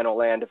the final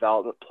land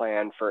development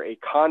plan for a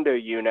condo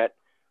unit,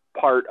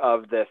 part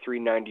of the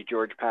 390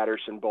 George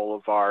Patterson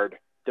Boulevard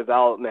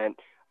development,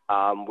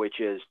 which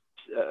is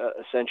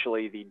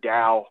essentially the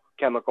Dow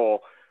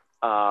chemical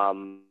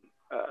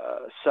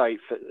site,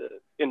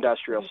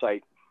 industrial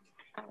site.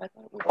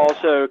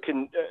 Also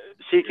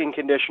seeking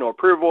conditional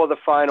approval of the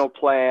final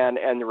plan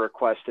and the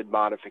requested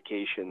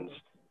modifications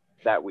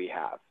that we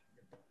have.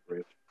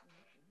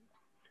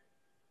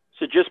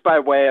 So just by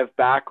way of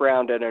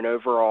background and an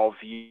overall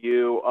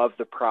view of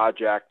the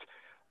project,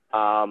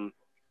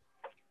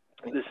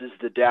 this is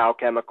the Dow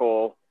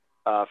Chemical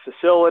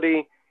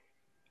facility.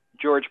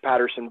 George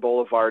Patterson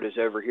Boulevard is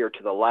over here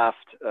to the left,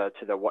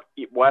 to the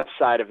west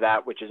side of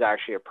that, which is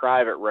actually a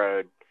private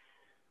road.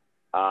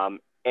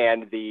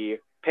 And the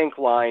pink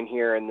line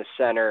here in the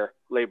center,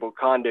 labeled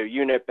condo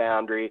unit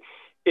boundary,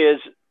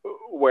 is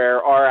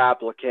where our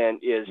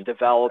applicant is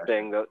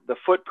developing the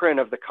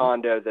footprint of the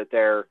condo that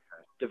they're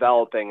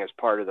developing as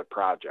part of the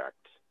project.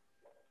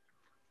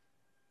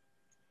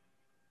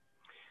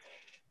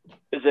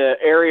 As an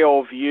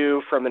aerial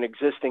view from an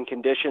existing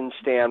condition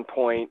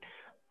standpoint,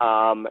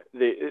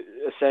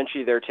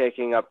 essentially they're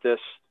taking up this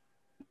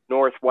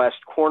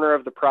northwest corner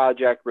of the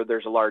project where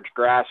there's a large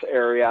grass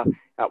area.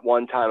 At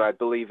one time, I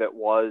believe it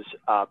was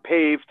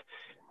paved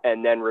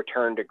and then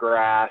returned to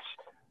grass.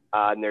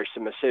 And there's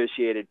some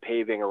associated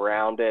paving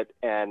around it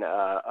and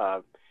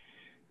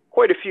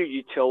quite a few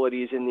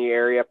utilities in the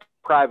area,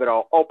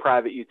 all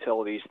private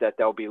utilities that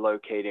they'll be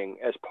locating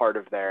as part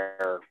of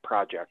their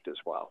project as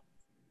well.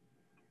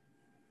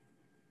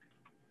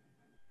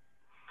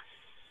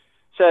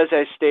 So as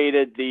I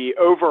stated, the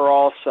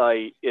overall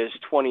site is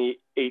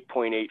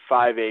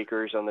 28.85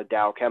 acres on the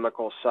Dow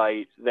Chemical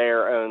site.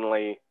 They're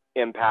only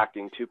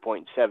impacting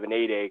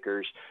 2.78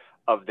 acres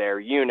of their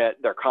unit,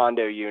 their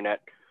condo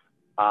unit.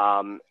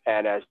 And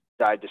as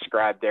I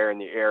described there in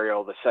the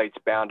aerial, the site's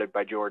bounded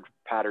by George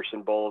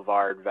Patterson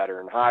Boulevard,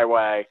 Veteran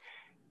Highway,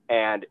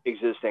 and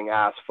existing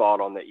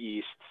asphalt on the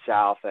east,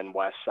 south, and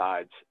west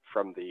sides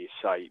from the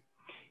site.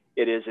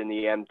 It is in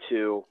the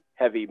M2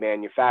 heavy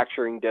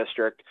manufacturing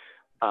district.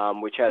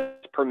 which has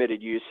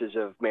permitted uses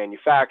of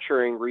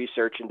manufacturing,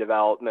 research and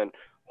development,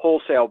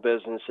 wholesale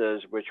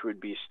businesses, which would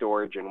be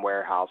storage and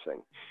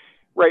warehousing.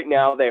 Right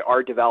now, they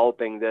are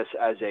developing this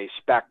as a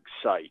spec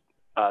site.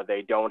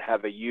 They don't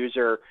have a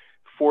user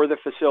for the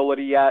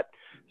facility yet,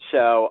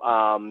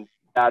 so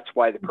that's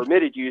why the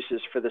permitted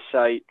uses for the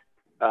site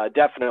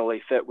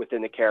definitely fit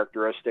within the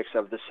characteristics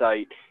of the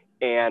site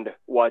and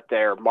what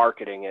they're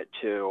marketing it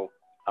to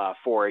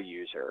for a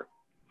user.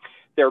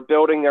 Their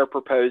building they're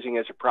proposing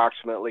is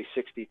approximately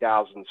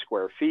 60,000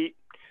 square feet.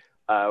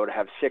 It would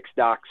have 6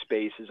 dock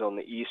spaces on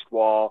the east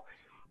wall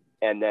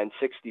and then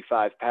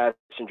 65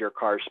 passenger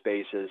car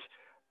spaces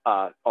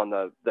on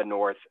the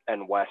north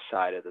and west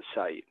side of the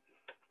site.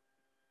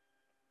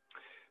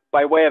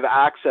 By way of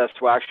access,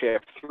 we'll actually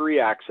have 3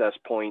 access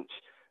points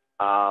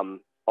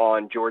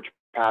on George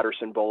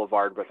Patterson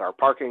Boulevard with our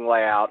parking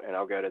layout, and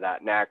I'll go to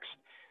that next.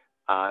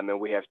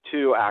 And we have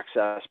 2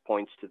 access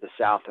points to the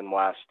south and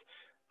west,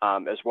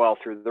 as well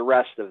through the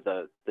rest of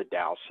the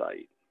Dow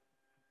site.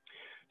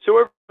 So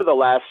over the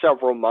last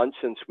several months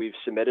since we've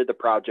submitted the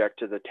project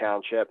to the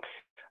township,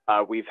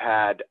 we've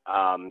had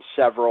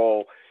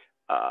several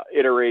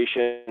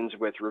iterations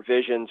with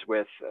revisions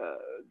with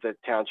the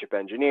township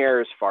engineer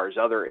as far as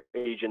other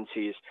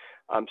agencies.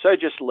 So I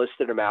just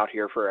listed them out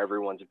here for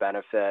everyone's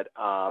benefit.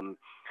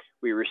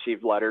 We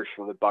received letters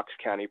from the Bucks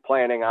County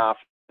Planning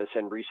Office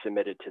and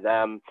resubmitted to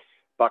them.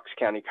 Bucks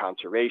County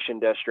Conservation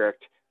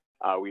District,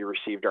 we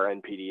received our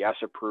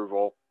NPDS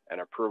approval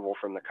and approval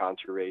from the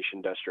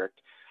Conservation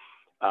District.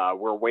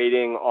 We're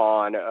waiting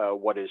on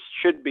what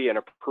should be an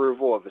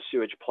approval of a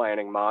sewage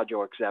planning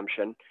module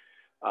exemption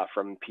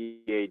from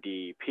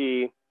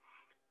PADEP.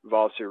 We've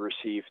also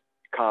received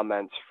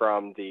comments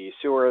from the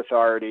Sewer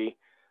Authority,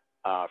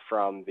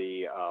 from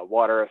the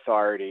Water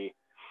Authority.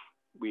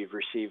 We've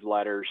received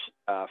letters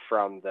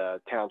from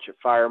the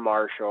Township Fire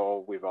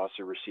Marshal. We've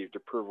also received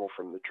approval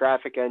from the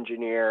traffic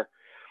engineer.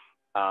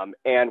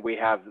 And we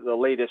have the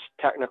latest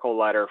technical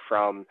letter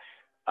from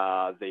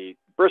the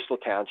Bristol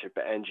Township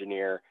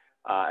engineer.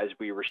 As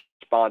we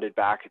responded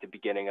back at the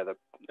beginning of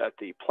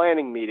the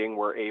planning meeting,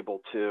 we're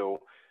able to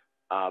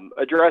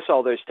address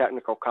all those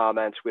technical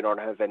comments. We don't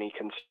have any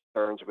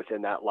concerns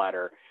within that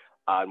letter,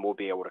 and we'll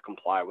be able to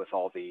comply with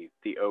all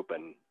the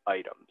open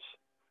items.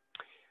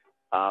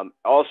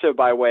 Also,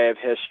 by way of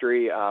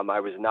history, I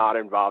was not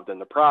involved in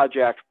the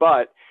project,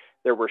 but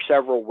there were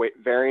several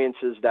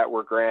variances that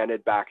were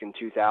granted back in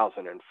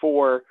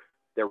 2004.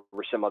 There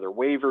were some other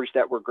waivers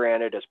that were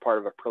granted as part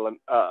of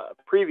a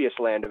previous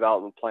land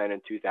development plan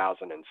in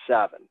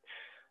 2007.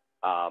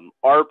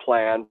 Our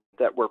plan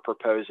that we're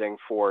proposing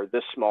for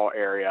this small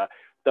area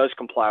does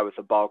comply with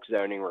the bulk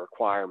zoning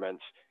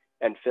requirements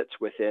and fits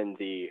within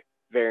the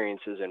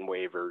variances and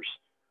waivers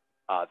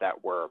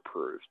that were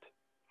approved.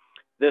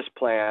 This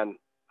plan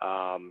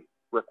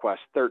requests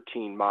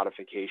 13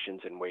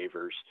 modifications and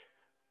waivers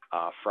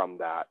from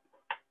that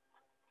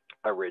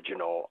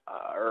original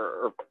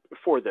or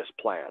for this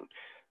plan.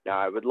 Now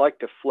I would like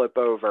to flip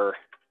over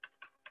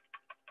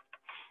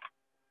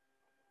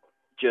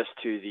just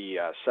to the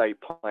site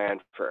plan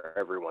for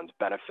everyone's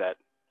benefit.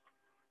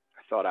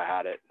 I thought I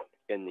had it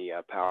in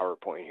the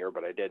PowerPoint here,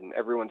 but I didn't.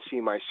 Everyone see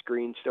my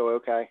screen still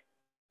okay?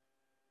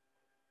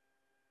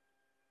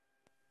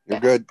 You're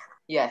good.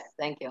 Yes,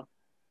 thank you.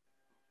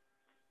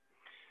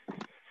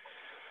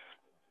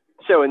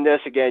 So in this,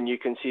 again, you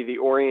can see the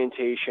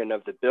orientation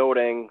of the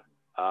building,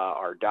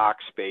 our dock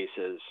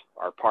spaces,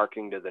 our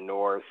parking to the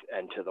north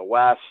and to the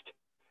west.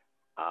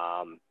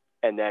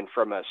 And then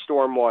from a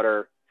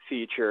stormwater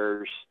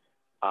features,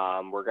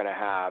 we're going to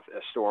have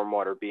a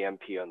stormwater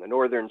BMP on the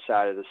northern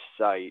side of the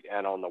site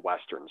and on the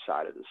western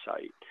side of the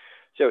site.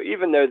 So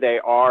even though they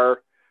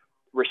are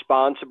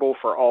responsible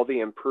for all the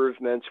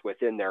improvements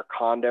within their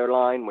condo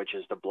line, which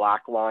is the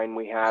black line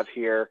we have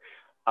here,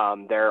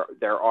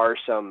 there are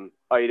some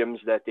items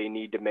that they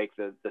need to make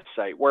the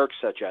site work,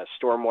 such as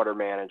stormwater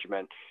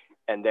management,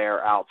 and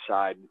they're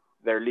outside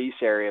their lease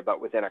area, but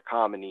within a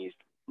common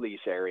lease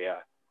area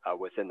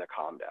within the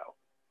condo.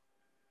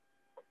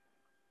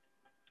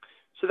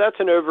 So that's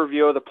an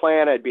overview of the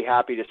plan. I'd be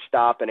happy to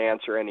stop and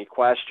answer any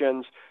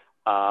questions,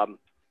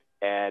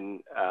 and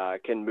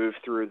can move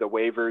through the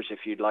waivers if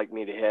you'd like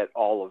me to hit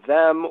all of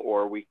them,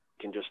 or we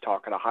can just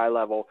talk at a high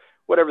level,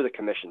 whatever the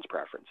commission's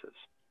preference is.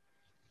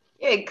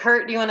 Hey,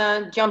 Kurt, do you want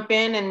to jump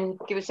in and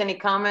give us any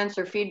comments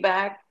or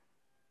feedback?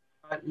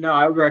 No,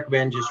 I would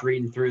recommend just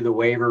reading through the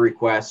waiver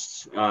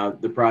requests.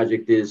 The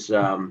project is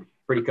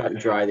pretty cut and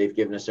dry. They've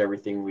given us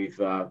everything we've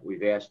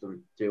asked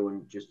them to,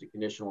 and just a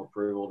conditional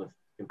approval to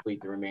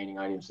complete the remaining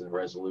items in the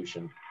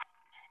resolution.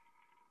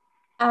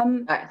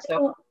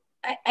 So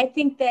I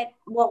think that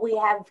what we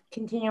have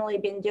continually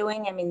been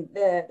doing, I mean,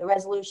 the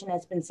resolution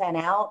has been sent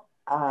out.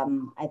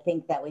 I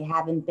think that we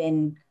haven't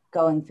been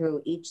going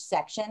through each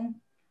section.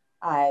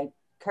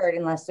 Kurt,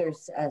 unless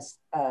there's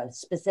a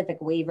specific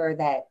waiver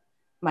that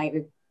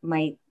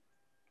might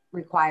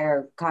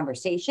require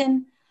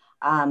conversation.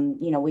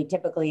 We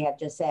typically have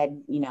just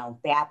said, the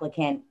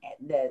applicant,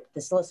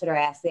 the solicitor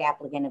asked the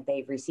applicant if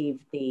they've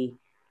received the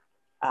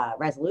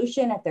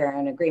resolution if they're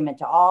in agreement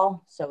to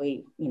all. So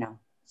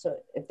so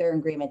if they're in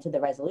agreement to the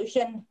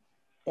resolution,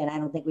 then I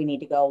don't think we need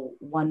to go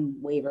one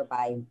waiver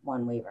by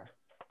one waiver.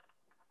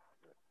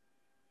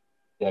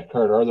 Yeah,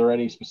 Kurt, are there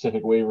any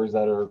specific waivers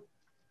that are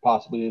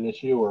possibly an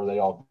issue, or are they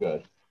all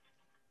good?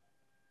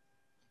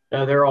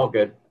 No, they're all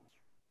good.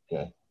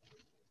 Okay.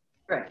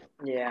 Right.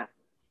 Yeah.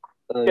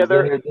 Yeah,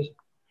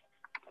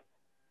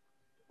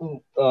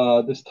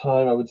 this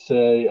time I would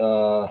say,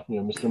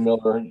 Mr.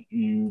 Miller,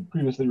 you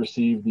previously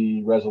received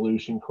the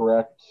resolution,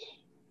 correct?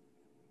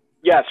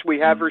 Yes, we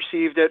have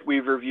received it.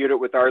 We've reviewed it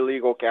with our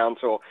legal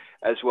counsel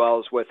as well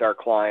as with our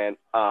client,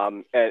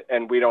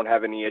 and we don't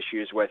have any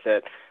issues with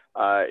it.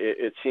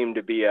 It seemed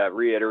to be a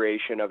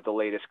reiteration of the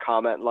latest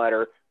comment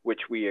letter,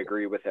 which we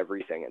agree with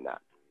everything in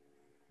that.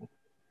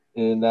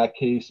 In that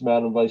case,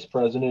 Madam Vice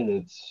President,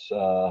 it's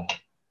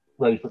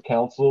ready for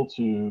council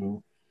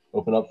to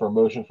open up for a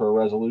motion for a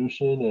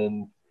resolution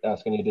and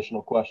ask any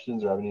additional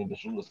questions or have any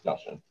additional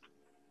discussion.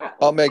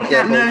 I'll make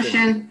that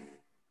motion.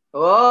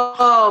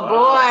 Oh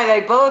boy,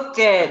 they both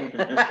did.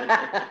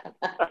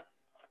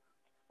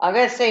 I'm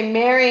gonna say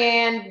Mary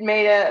Ann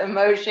made a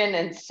motion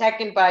and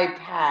second by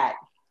Pat.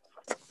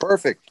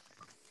 Perfect.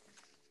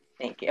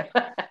 Thank you.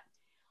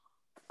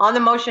 On the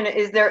motion,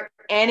 is there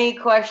any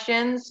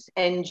questions?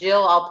 And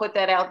Jill, I'll put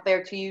that out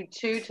there to you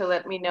too, to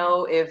let me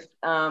know if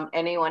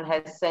anyone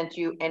has sent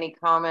you any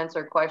comments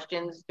or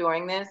questions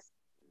during this.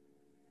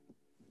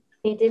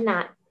 They did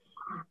not.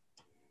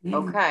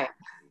 Okay.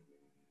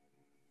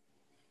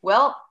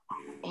 Well,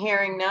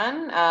 hearing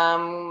none,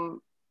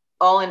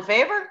 all in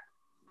favor?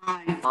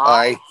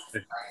 Aye.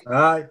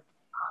 Aye.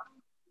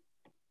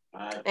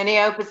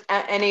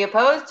 Any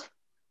opposed?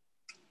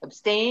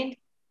 Abstained?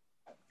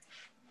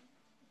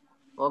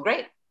 Well,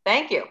 great.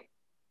 Thank you.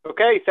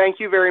 Okay, thank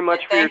you very much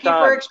for your time. Thank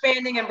you for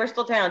expanding in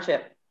Bristol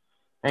Township.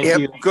 Thank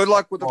you. Good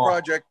luck with the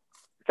project.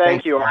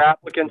 Thank you. Our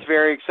applicant's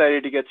very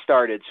excited to get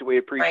started, so we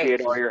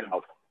appreciate all your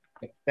help.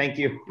 Thank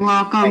you.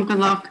 Welcome. Good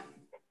luck.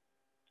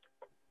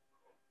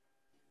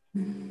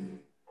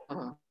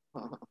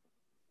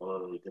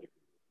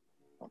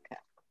 Okay.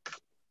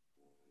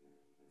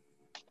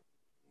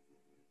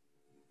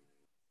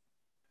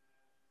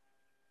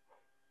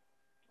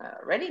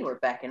 Ready? We're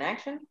back in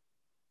action.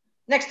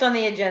 Next on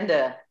the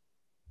agenda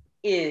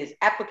is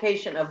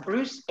application of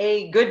Bruce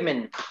A.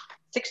 Goodman,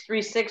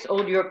 636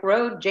 Old York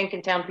Road,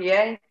 Jenkintown,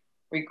 PA,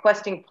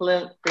 requesting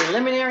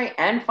preliminary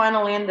and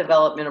final land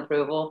development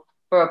approval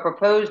for a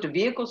proposed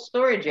vehicle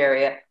storage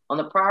area on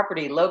the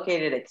property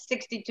located at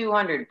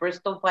 6200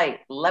 Bristol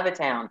Pike,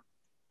 Levittown,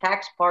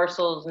 tax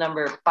parcels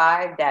number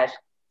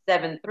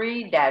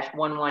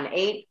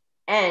 5-73-118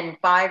 and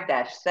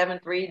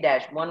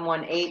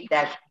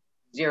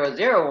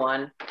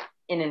 5-73-118-001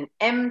 in an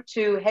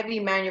M2 heavy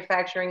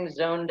manufacturing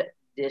zoned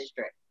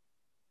district.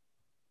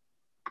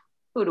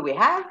 Who do we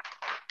have?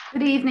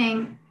 Good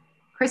evening.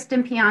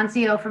 Kristen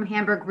Pianzio from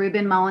Hamburg,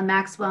 Rubin, Mullen,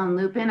 Maxwell, and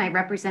Lupin. I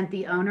represent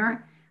the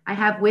owner. I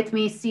have with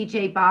me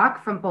CJ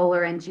Bach from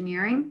Bowler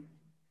Engineering.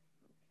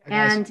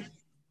 And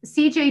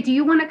CJ, do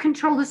you want to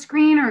control the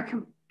screen or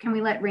can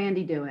we let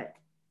Randy do it?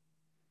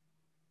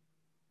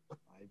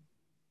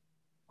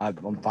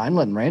 I'm fine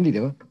letting Randy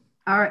do it.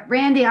 All right,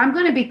 Randy, I'm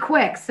going to be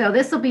quick, so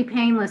this will be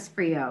painless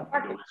for you.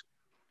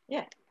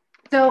 Yeah.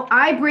 So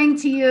I bring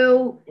to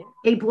you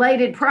a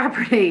blighted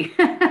property.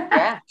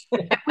 Yeah.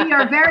 We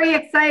are very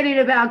excited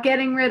about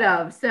getting rid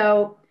of.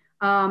 So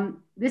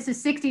this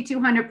is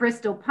 6200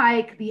 Bristol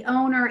Pike. The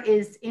owner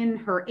is in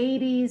her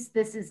 80s.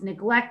 This is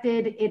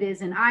neglected. It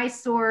is an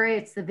eyesore.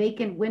 It's the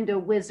vacant window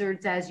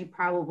wizards, as you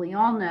probably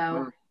all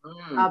know.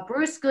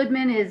 Bruce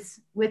Goodman is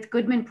with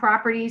Goodman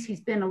Properties.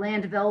 He's been a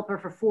land developer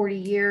for 40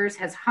 years,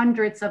 has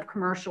hundreds of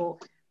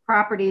commercial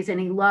properties, and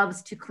he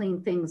loves to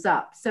clean things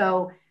up.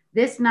 So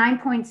this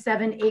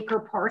 9.7 acre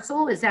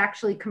parcel is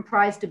actually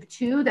comprised of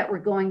two that we're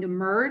going to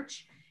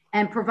merge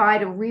and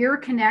provide a rear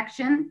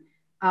connection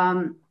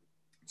to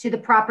the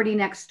property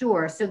next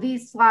door. So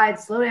these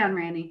slides, slow down,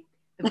 Randy.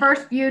 The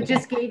first view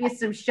just gave you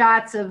some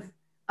shots of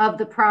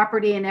the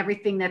property and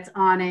everything that's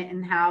on it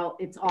and how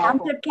it's awful.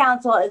 Township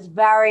Council is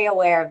very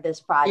aware of this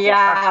project.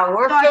 Yeah,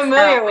 we're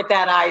familiar with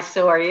that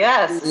eyesore,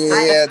 yes.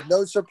 Yeah,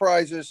 no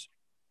surprises.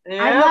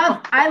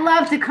 Yeah. I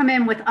love to come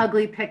in with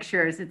ugly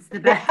pictures. It's the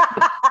best.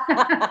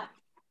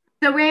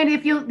 So Randy,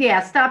 if you,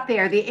 stop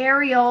there. The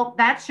aerial,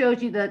 that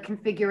shows you the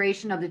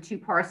configuration of the two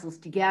parcels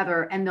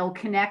together and they'll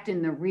connect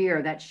in the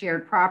rear, that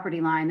shared property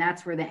line.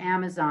 That's where the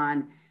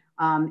Amazon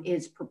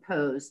is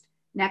proposed.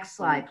 Next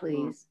slide,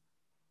 please.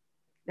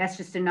 That's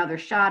just another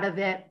shot of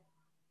it.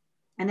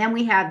 And then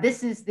we have,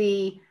 this is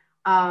the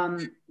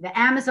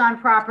Amazon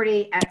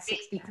property at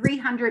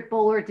 6300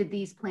 Bowler did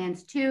these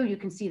plans too. You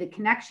can see the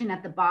connection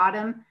at the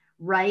bottom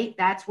right.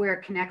 That's where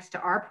it connects to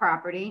our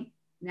property.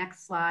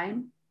 Next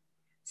slide.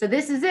 So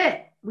this is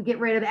it. We get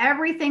rid of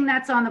everything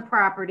that's on the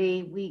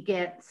property. We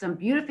get some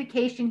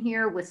beautification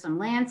here with some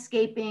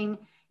landscaping.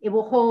 It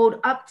will hold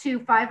up to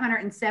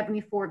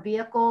 574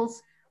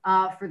 vehicles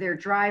for their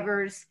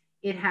drivers.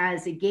 It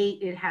has a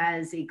gate, it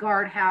has a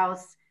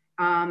guardhouse,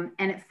 and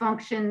it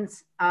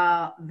functions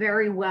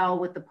very well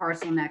with the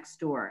parcel next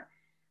door.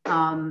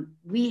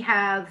 We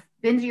have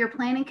been to your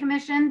planning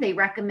commission. They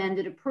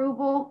recommended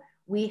approval.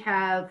 We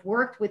have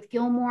worked with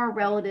Gilmore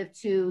relative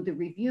to the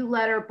review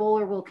letter.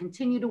 Bowler will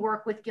continue to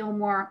work with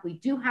Gilmore. We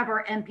do have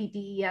our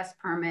MPDES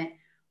permit.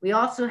 We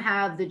also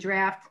have the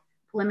draft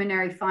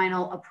preliminary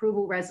final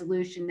approval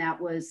resolution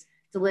that was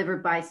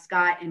delivered by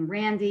Scott and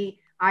Randy.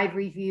 I've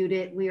reviewed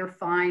it. We are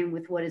fine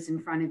with what is in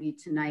front of you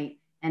tonight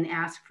and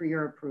ask for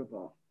your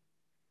approval.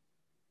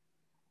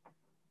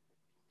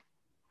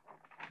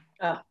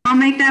 I'll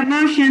make that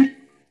motion.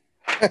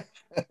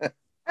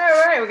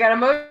 All right, we got a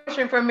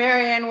motion from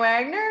Mary Ann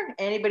Wagner.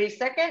 Anybody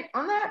second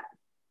on that?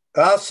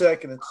 I'll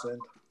second it, Cindy.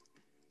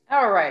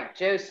 All right,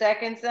 Joe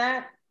seconds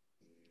that.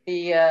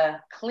 The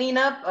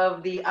cleanup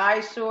of the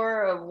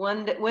eyesore of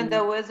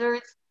window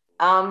wizards.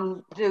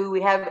 Do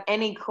we have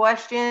any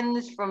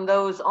questions from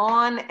those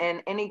on,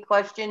 and any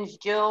questions,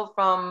 Jill,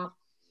 from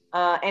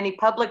any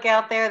public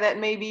out there that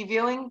may be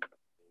viewing?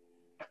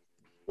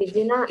 We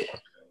do not.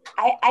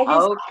 I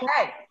just,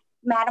 okay.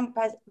 Madam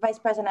Vice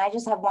President, I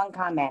just have one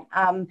comment.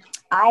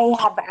 I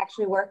have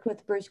actually worked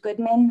with Bruce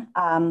Goodman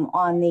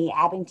on the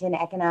Abington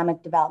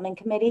Economic Development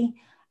Committee.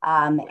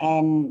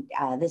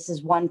 This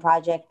is one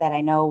project that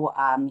I know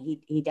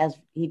he does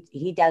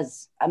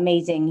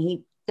amazing.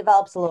 He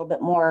develops a little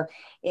bit more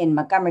in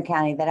Montgomery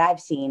County that I've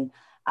seen.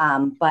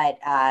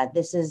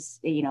 This is,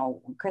 you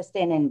know,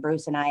 Kristen and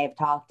Bruce and I have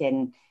talked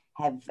and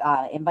have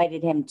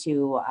invited him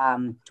to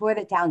tour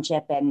the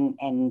township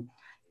and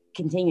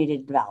continue to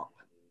develop.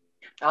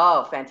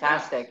 Oh,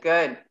 fantastic.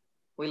 Good.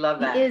 We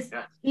love that.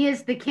 He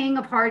is the king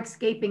of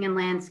hardscaping and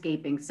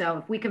landscaping. So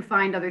if we can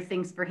find other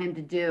things for him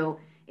to do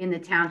in the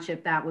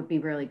township, that would be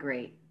really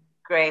great.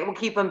 Great. We'll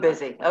keep him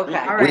busy. Okay.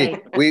 All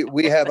right.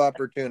 We have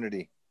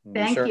opportunity.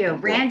 Thank you.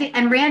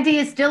 Randy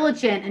is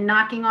diligent and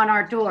knocking on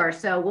our door.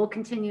 So we'll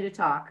continue to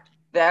talk.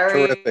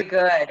 Very Terrific.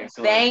 good.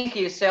 Excellent. Thank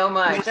you so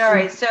much. All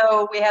right.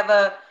 So we have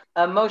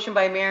a motion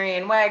by Mary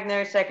Ann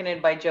Wagner, seconded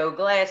by Joe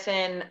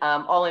Glasson.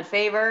 All in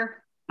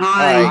favor?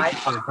 Aye.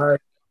 Aye.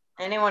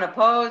 Anyone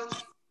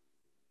opposed?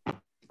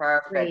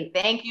 Perfect. Great.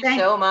 Thank you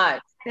so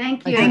much.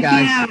 Thank you. Thank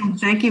you.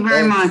 Thank you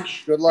very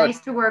much. Good luck.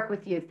 Nice to work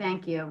with you.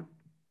 Thank you.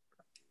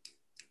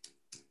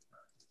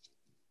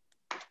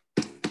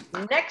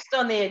 Next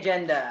on the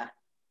agenda,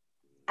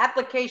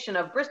 application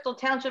of Bristol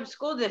Township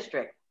School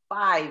District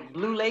 5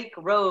 Blue Lake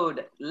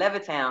Road,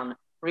 Levittown,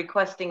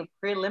 requesting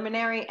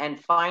preliminary and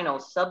final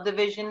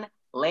subdivision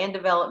land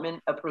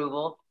development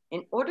approval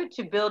in order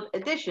to build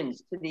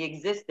additions to the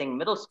existing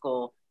middle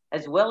school,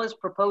 as well as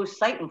proposed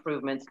site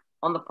improvements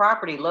on the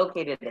property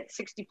located at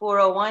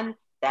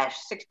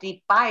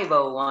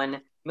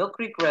 6401-6501 Mill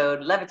Creek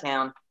Road,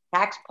 Levittown,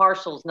 tax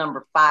parcels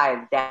number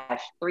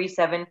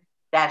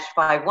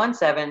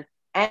 5-37-517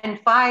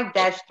 and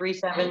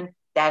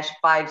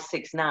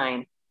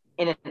 5-37-569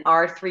 in an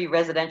R3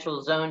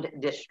 residential zoned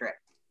district.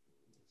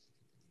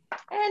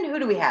 And who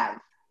do we have?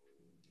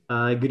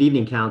 Good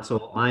evening,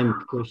 Council. I'm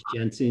Chris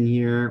Jensen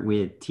here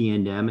with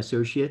T&M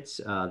Associates,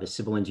 the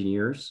civil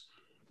engineers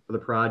for the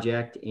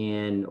project.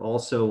 And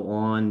also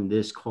on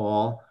this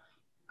call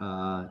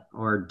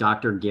are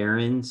Dr.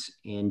 Garens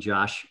and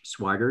Josh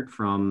Swigert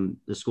from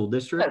the school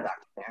district. Hello,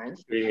 Dr.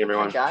 Garens. Good evening,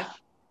 everyone. Hi, Josh.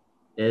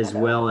 As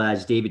well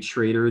as David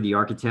Schrader, the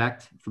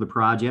architect for the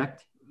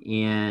project,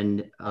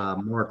 and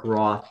Mark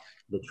Roth,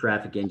 the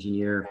traffic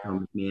engineer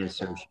from McMahon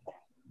Associates.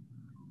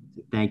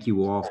 Thank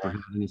you all for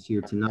having us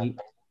here tonight.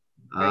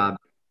 And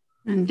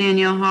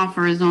Danielle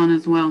Hoffer is on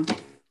as well.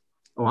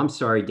 Oh, I'm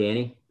sorry,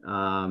 Danny.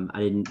 I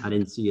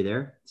didn't see you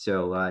there.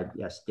 So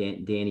yes,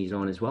 Danny's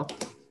on as well.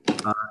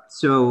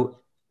 So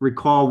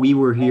recall we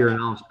were here,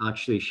 and I'll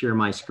actually share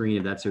my screen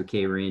if that's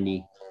okay,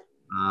 Randy,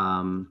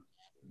 for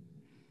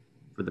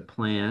the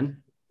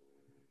plan.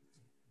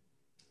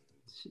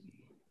 Let's see.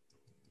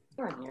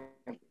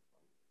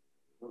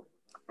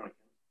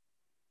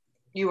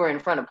 You were in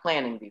front of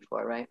planning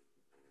before, right?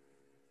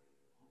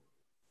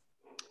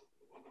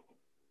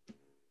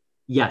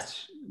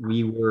 Yes,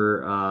 we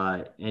were,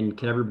 and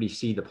can everybody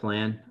see the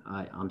plan?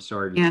 I'm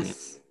sorry.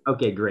 Yes.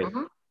 Okay, great.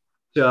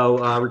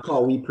 So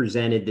recall we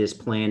presented this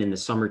plan in the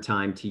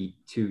summertime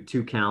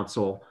to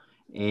council.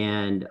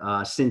 And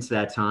since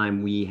that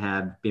time, we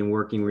have been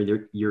working with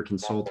your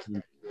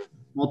consultant,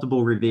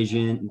 multiple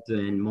revisions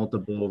and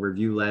multiple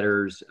review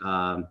letters,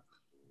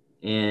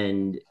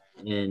 and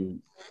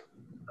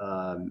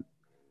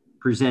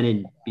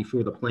presented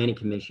before the Planning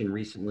Commission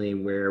recently,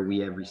 where we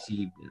have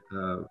received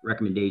a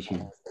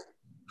recommendation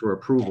for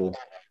approval.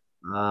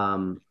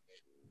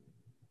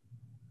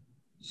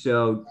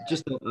 So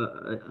just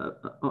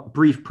a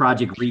brief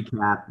project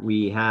recap.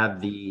 We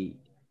have the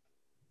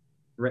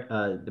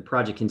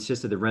project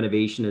consists of the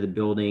renovation of the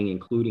building,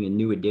 including a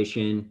new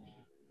addition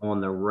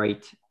on the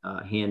right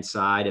hand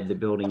side of the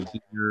building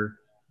here.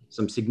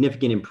 Some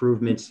significant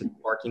improvements to the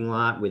parking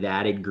lot with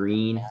added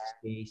green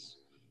space,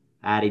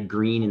 added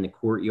green in the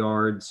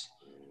courtyards,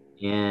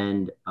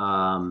 and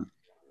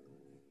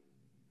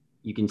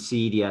you can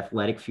see the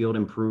athletic field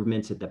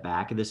improvements at the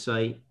back of the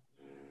site,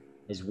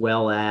 as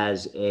well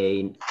as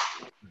a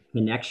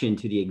connection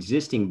to the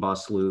existing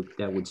bus loop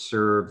that would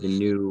serve the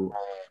new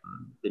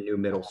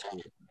middle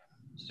school.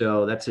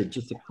 So that's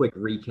just a quick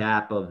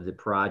recap of the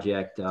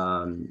project,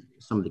 some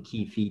of the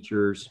key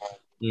features.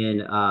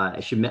 And I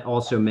should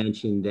also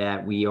mention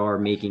that we are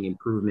making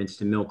improvements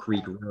to Mill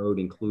Creek Road,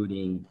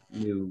 including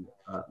new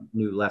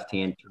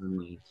left-hand turn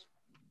lanes.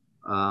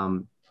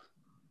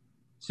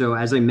 So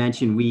as I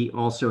mentioned, we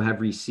also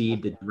have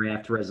received a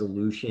draft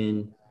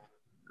resolution,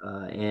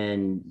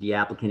 and the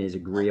applicant is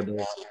agreeable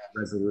to the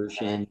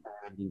resolution.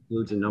 It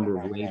includes a number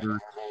of waivers.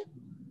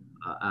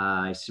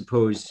 I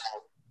suppose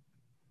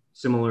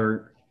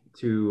similar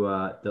to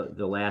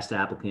the last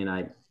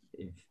applicant,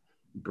 if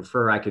you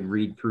prefer, I could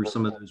read through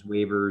some of those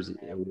waivers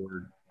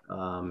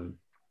or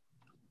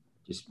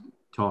just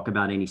talk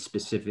about any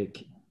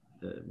specific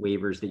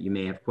waivers that you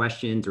may have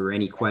questions, or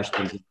any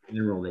questions in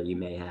general that you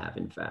may have,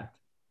 in fact.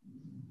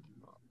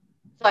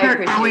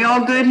 Kurt, are we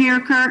all good here,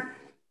 Kurt?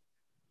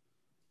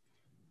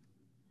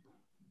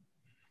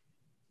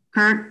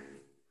 Kurt?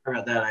 Sorry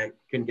about that. I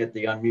couldn't get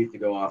the unmute to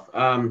go off.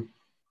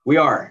 We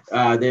are.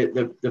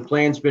 The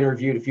plan's been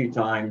reviewed a few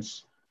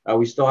times.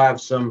 We still have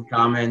some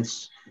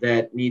comments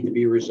that need to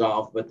be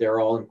resolved, but they're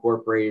all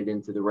incorporated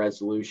into the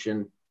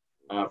resolution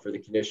for the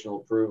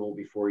conditional approval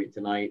before you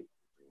tonight.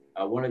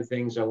 One of the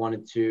things I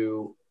wanted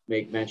to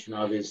make mention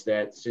of is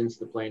that since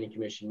the Planning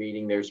Commission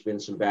meeting, there's been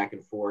some back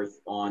and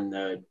forth on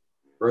the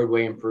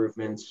roadway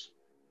improvements.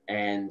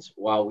 And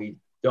while we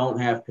don't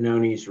have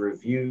Pannoni's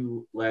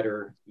review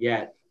letter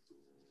yet,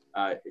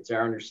 it's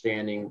our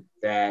understanding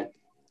that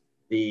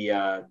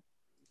the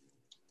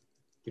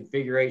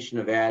configuration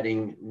of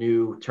adding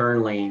new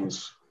turn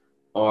lanes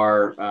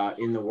are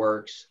in the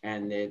works,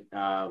 and that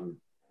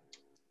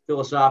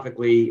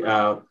philosophically,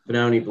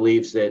 Pannoni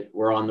believes that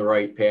we're on the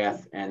right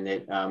path, and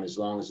that as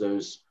long as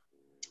those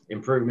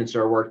improvements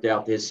are worked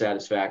out to his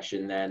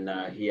satisfaction, then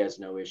he has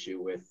no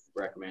issue with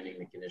recommending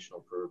the conditional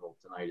approval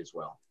tonight as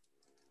well.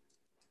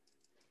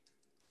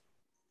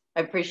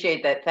 I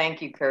appreciate that.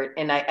 Thank you, Kurt.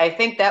 And I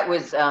think that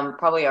was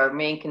probably our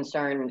main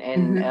concern,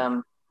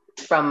 and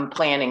from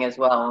planning as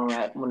well,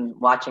 when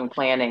watching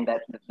planning,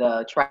 that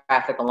the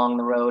traffic along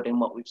the road and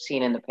what we've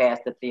seen in the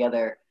past at the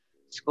other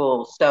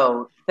schools.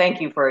 So thank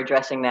you for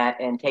addressing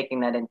that and taking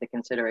that into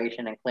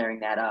consideration and clearing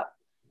that up.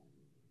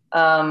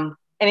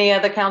 Any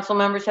other council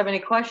members have any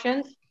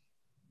questions?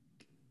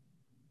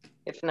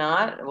 If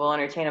not, we'll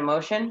entertain a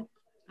motion.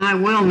 I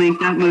will make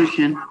that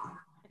motion.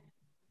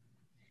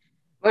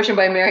 Motion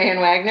by Marianne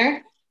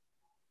Wagner.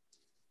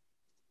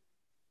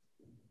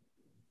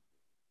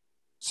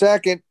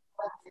 Second.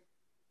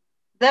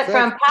 Is that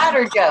from Pat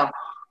or Joe?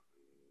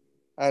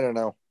 I don't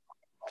know.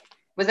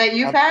 Was that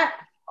you, Pat?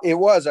 It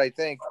was, I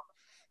think.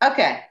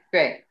 Okay,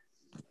 great.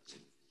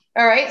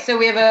 All right, so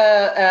we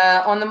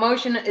have on the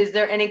motion, is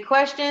there any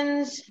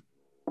questions?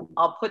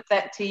 I'll put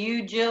that to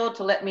you, Jill,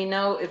 to let me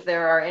know if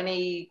there are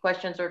any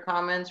questions or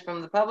comments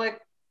from the public.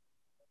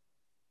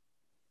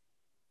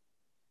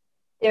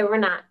 There were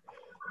not.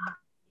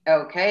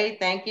 Okay,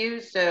 thank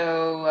you.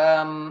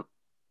 So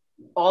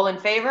all in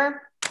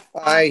favor?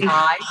 Aye.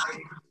 Aye.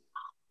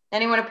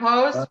 Anyone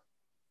opposed?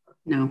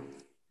 No.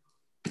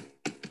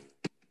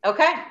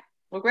 Okay,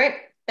 well, great.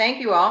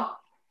 Thank you all.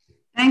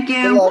 Thank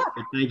you.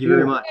 Thank you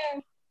very much.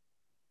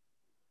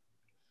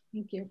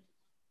 Thank you.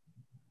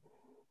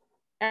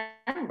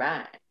 All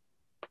right.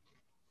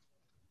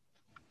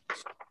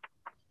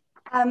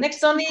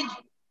 Next on the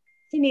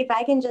Cindy, if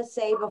I can just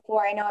say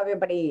before, I know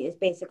everybody is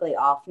basically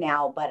off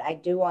now, but I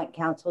do want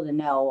council to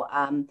know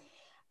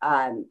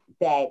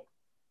that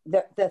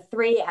the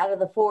 3 out of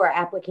the 4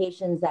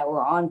 applications that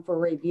were on for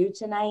review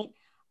tonight,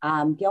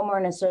 Gilmore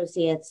and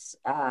Associates,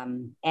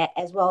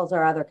 as well as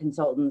our other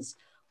consultants,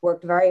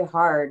 worked very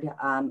hard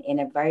in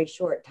a very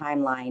short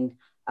timeline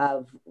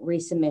of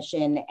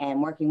resubmission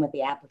and working with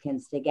the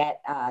applicants to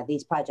get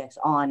these projects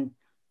on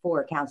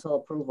for council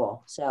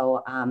approval.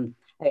 So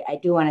I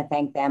do want to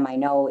thank them. I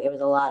know it was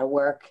a lot of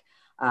work,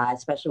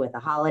 especially with the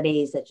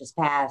holidays that just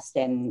passed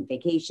and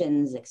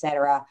vacations,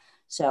 etc.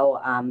 So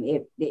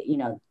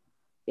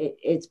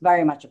it's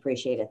very much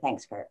appreciated.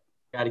 Thanks, Kurt.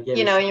 Got to give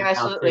you're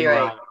absolutely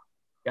right.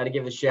 Got to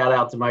give a shout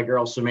out to my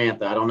girl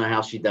Samantha. I don't know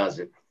how she does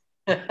it.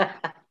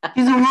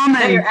 She's a woman.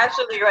 No, you're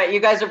absolutely right. You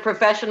guys are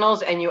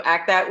professionals, and you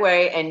act that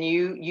way, and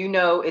you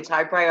know it's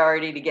high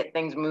priority to get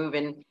things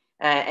moving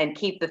and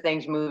keep the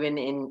things moving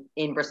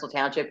in Bristol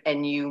Township,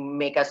 and you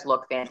make us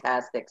look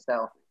fantastic.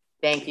 So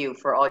thank you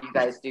for all you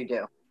guys do.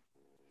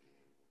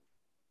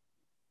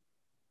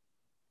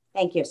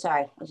 Thank you.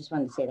 Sorry, I just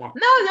wanted to say that.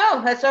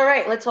 No, that's all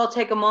right. Let's all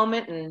take a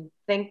moment and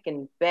think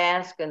and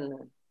bask in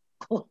the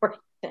glory.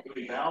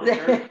 We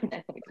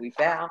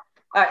bow.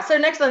 All right, so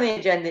next on the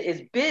agenda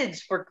is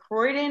bids for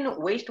Croydon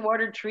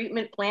Wastewater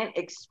Treatment Plant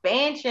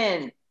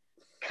Expansion.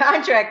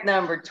 Contract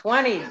number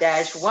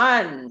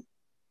 20-1. Is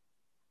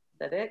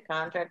that it?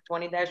 Contract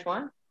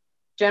 20-1?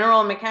 General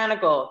and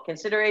Mechanical,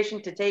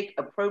 consideration to take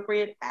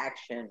appropriate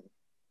action.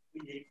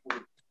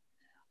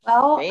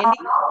 Well,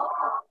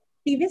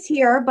 Steve is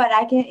here, but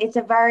it's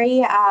a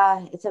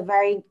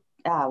very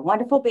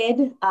wonderful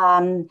bid.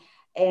 And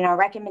a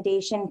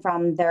recommendation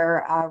from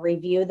their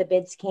review, the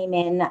bids came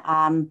in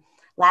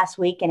last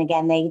week. And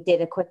again, they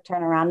did a quick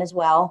turnaround as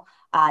well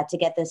to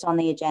get this on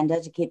the agenda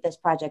to keep this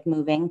project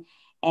moving.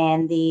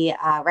 And the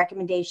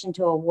recommendation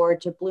to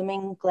award to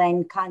Blooming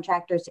Glen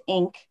Contractors,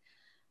 Inc.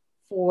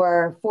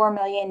 for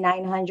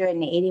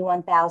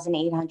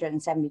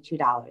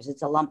 $4,981,872.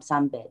 It's a lump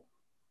sum bid.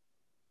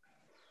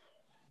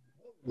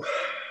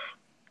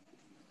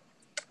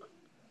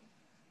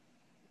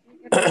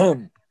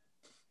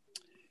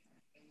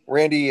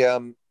 Randy,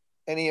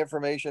 any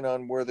information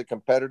on where the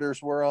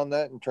competitors were on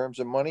that in terms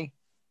of money?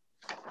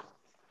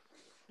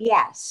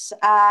 Yes.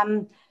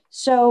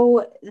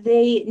 So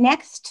the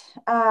next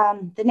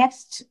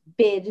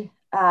bid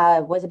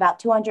was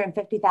about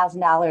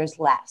 $250,000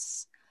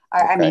 less,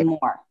 or Okay. I mean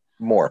more.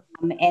 More.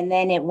 And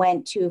then it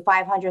went to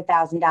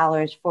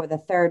 $500,000 for the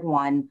third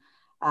one,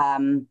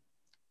 and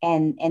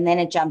then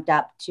it jumped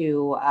up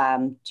to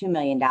 $2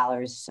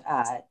 million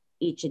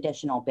each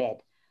additional bid.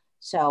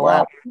 So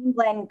wow.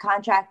 Glen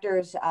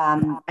Contractors,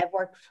 I've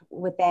worked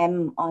with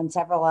them on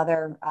several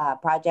other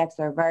projects.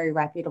 They're very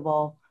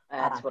reputable.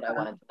 That's what I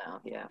wanted to know.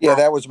 Yeah. Yeah,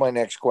 that was my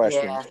next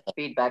question. Yeah,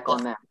 feedback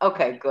on that.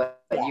 Okay, good.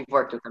 Yeah. You've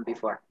worked with them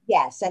before.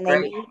 Yes, and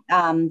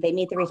they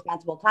meet the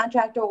responsible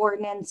contractor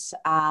ordinance.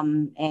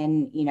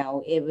 And you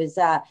know, it was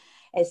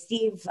as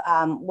Steve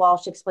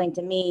Walsh explained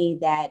to me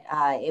that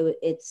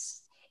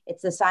it's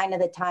the sign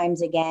of the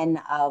times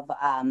again of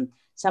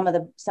some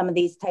of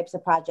these types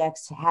of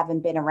projects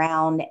haven't been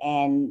around,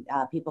 and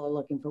people are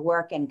looking for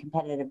work and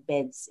competitive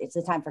bids. It's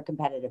the time for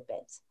competitive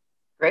bids.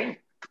 Great.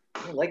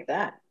 I like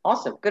that.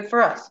 Awesome. Good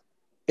for us.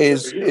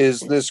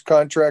 Is this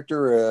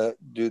contractor,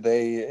 do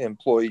they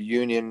employ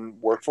union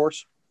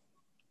workforce?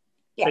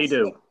 Yes. They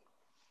do.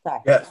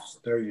 Sorry. Yes,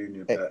 they're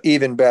union.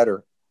 Even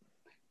better.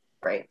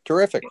 Right.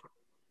 Terrific.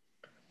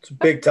 It's a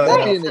big time.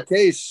 That being the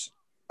case,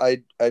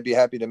 I'd be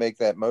happy to make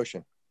that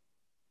motion.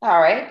 All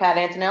right. Pat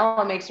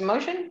Antonello makes a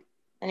motion.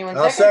 Anyone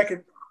I'll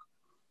second.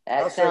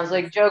 That sounds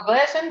like Joe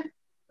Glasson.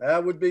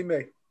 That would be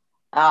me.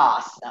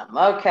 Awesome.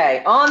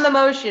 Okay. On the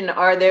motion,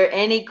 are there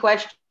any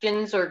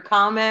questions or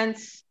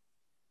comments?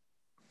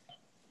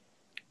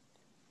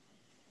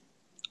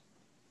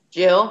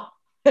 Jill?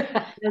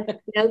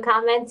 No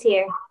comments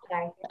here.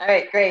 Sorry. All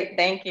right, great.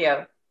 Thank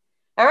you.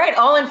 All right.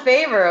 All in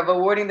favor of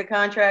awarding the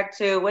contract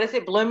to, what is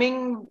it,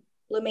 Blooming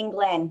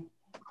Glen.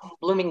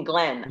 Blooming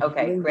Glen.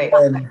 Okay, Blooming great.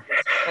 Glen.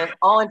 And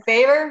all in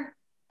favor?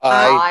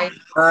 Aye.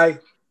 Aye.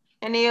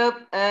 Any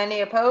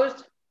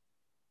opposed?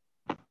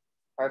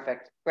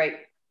 Perfect. Great.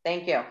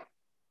 Thank you.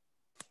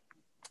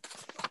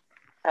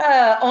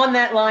 On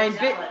that line,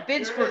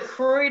 bids for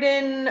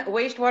Croydon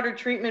wastewater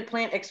treatment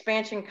plant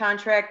expansion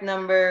contract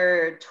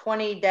number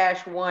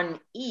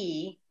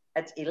 20-1E.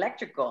 That's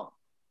electrical.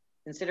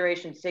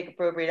 Consideration to take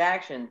appropriate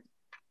action.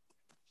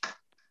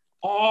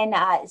 And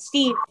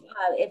Steve,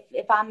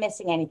 if I'm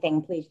missing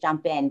anything, please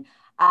jump in.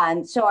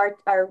 So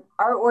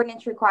our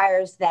ordinance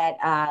requires that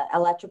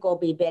electrical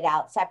be bid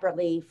out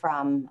separately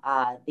from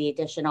the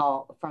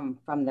additional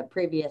from the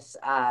previous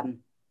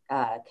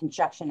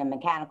construction and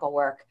mechanical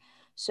work.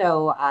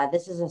 So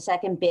this is a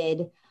second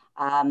bid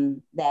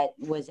that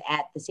was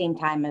at the same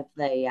time of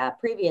the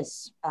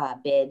previous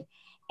bid,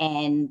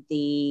 and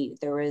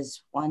there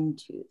was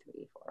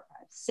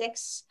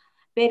 6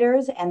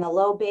 bidders, and the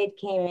low bid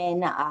came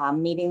in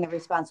meeting the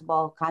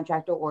responsible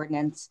contractor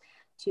ordinance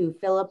to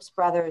Phillips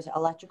Brothers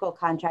Electrical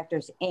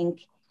Contractors,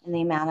 Inc. in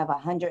the amount of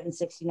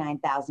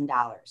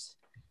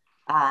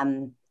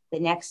 $169,000. The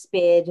next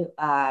bid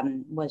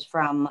was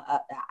from,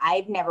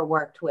 I've never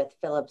worked with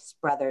Phillips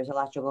Brothers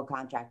Electrical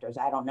Contractors.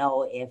 I don't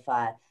know if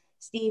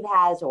Steve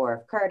has or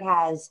if Kurt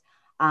has.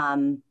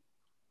 The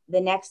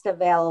next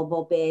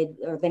available bid,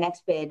 or the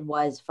next bid,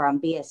 was from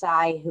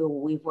BSI, who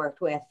we've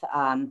worked with,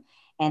 and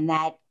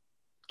that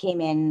came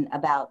in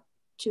about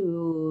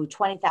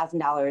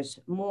 $20,000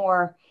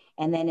 more,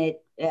 and then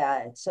it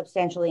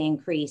substantially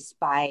increased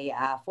by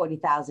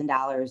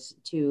 $40,000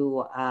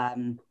 to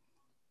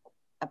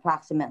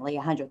approximately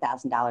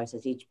 $100,000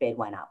 as each bid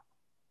went up.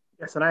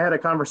 Yes, and I had a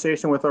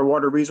conversation with our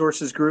water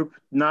resources group.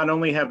 Not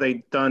only have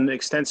they done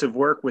extensive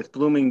work with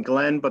Blooming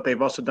Glen, but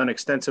they've also done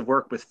extensive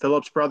work with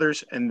Phillips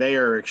Brothers, and they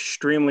are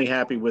extremely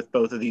happy with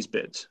both of these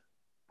bids.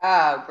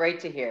 Oh, great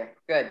to hear.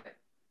 Good.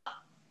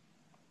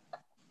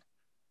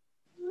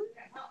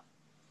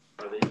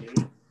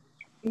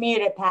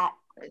 Mute it, Pat.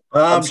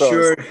 I'm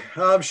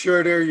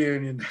sure they're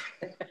union.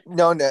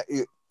 No.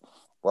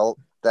 Well,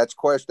 that's a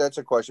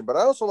question, but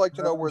I also like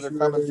to know where they're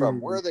coming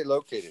from. Where are they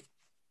located?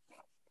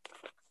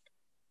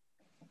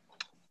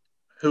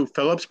 Who,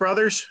 Phillips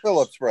Brothers?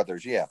 Phillips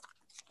Brothers, yeah.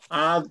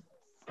 I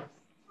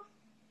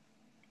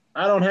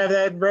don't have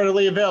that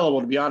readily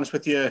available, to be honest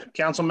with you,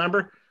 council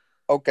member.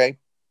 Okay.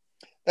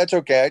 That's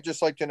okay. I'd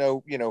just like to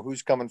know,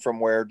 who's coming from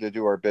where to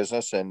do our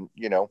business. And,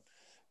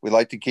 we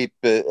like to keep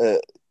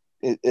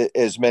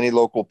as many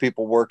local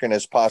people working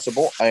as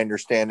possible. I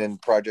understand in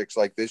projects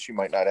like this, you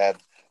might not have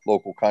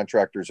local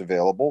contractors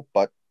available,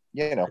 but,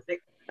 I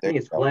think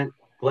it's Glen.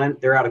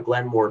 They're out of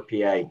Glenmore,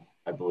 PA.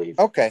 I believe.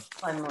 Okay,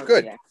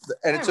 good. PA.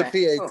 And it's a All PA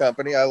right, cool.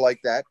 company. I like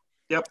that.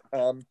 Yep.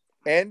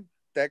 And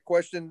that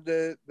question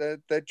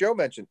that Joe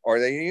mentioned, are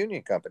they a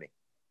union company?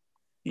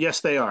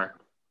 Yes, they are.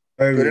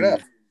 Good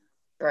enough.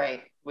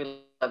 Great. We'd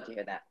love to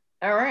hear that.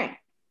 All right.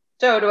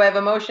 So do I have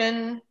a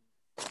motion?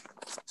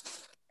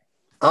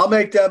 I'll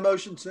make that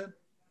motion, Sid.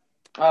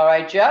 All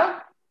right, Joe.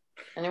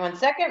 Anyone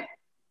second?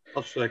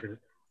 I'll second it.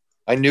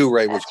 I knew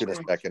Ray was going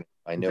to second.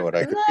 I knew it.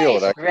 I could feel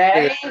it. I could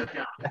Ray. see it.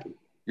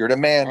 You're the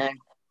man.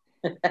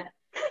 All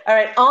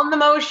right. On the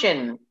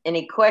motion,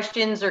 any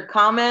questions or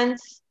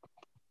comments?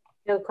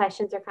 No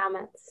questions or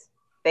comments.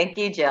 Thank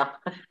you, Jill.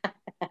 All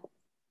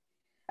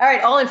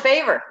right. All in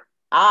favor?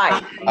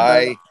 Aye.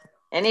 Aye.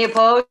 Any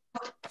opposed?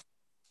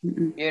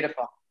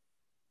 Beautiful.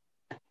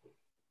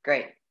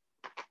 Great.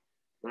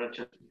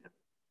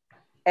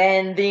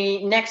 And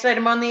the next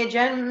item on the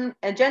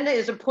agenda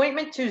is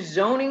appointment to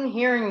zoning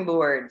hearing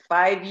board,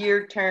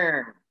 5-year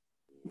term.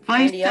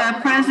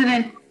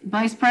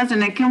 Vice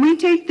President, can we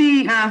take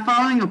the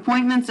following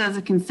appointments as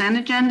a consent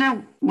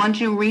agenda once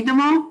you read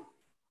them all?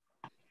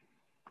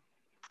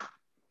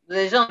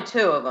 There's only 2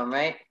 of them,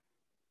 right?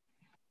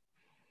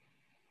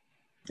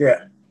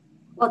 Yeah.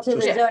 Well, to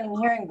the zoning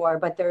hearing board,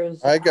 but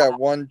there's. I got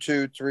 1,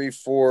 2, 3,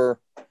 4,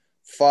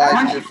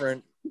 5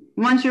 different.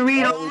 Once you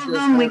read all of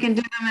them, we can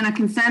do them in a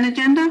consent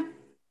agenda?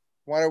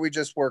 Why don't we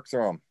just work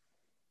through them?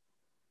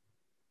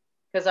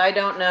 Because I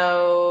don't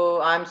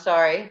know, I'm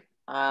sorry.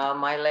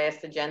 My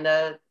last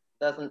agenda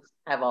doesn't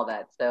have all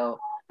that. So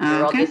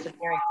we're all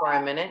disappearing for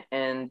a minute,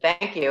 and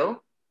thank you.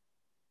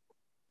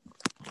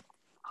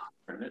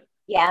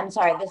 Yeah, I'm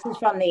sorry. This is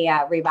from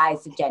the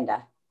revised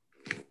agenda.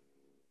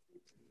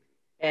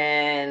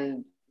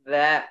 And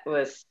that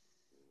was.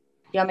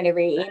 Do you want me to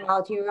re-email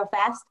it to you real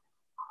fast?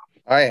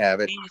 I have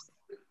it.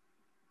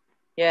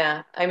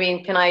 Yeah, I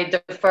mean, can I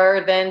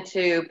defer then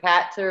to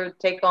Pat to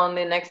take on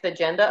the next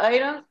agenda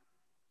item?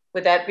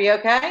 Would that be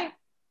okay?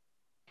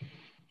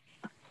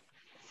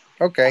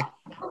 Okay.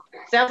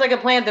 Sounds like a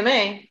plan to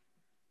me.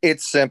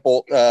 It's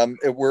simple.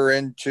 We're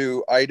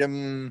into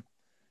item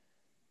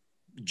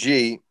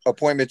G,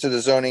 appointment to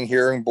the zoning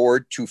hearing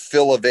board to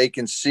fill a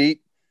vacant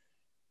seat.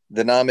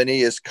 The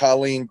nominee is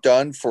Colleen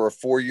Dunn for a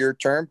 4-year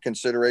term.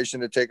 Consideration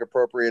to take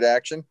appropriate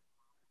action.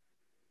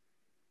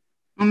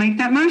 I'll make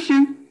that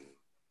motion.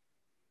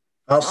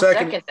 I'll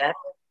second that.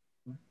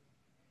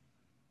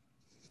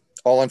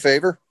 All in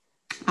favor?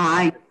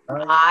 Aye.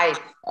 Aye.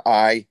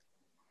 Aye.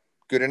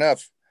 Good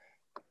enough.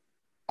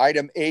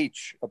 Item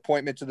H,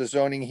 appointment to the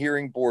zoning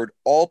hearing board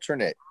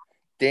alternate,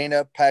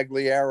 Dana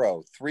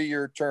Pagliaro,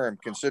 3-year term.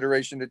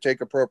 Consideration to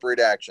take appropriate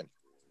action.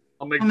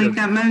 I'll make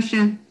that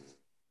motion.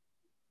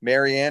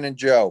 Mary Ann and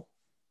Joe.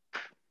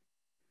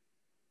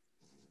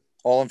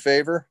 All in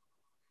favor?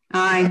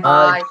 Aye.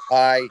 Aye.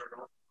 Aye.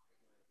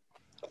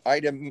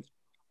 Item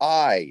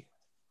I,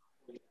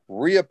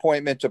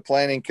 reappointment to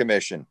Planning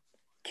Commission,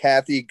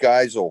 Kathy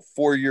Geisel,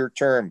 4-year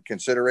term.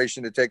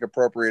 Consideration to take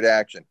appropriate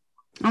action.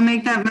 I'll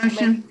make that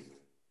motion.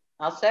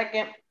 I'll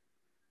second.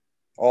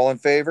 All in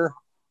favor?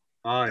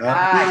 Aye.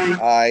 Aye.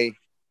 Aye.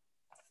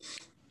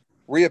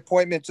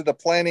 Reappointment to the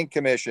Planning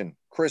Commission,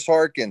 Chris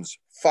Harkins,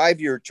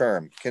 5-year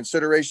term.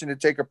 Consideration to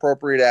take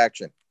appropriate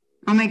action.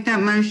 I'll make that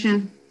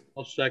motion.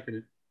 I'll second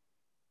it.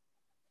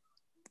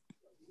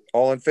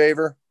 All in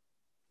favor?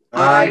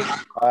 Aye.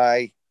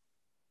 Aye.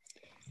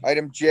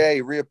 Item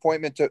J,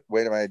 reappointment to,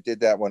 wait a minute, I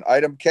did that one.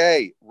 Item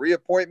K,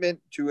 reappointment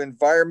to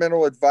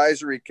Environmental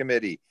Advisory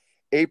Committee,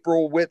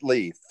 April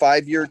Whitley,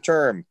 5-year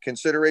term.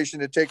 Consideration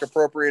to take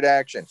appropriate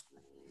action.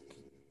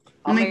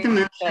 I'll make the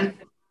motion.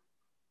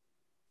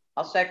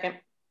 I'll second.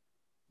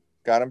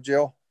 Got him,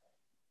 Jill?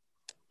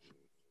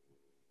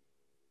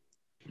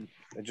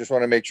 I just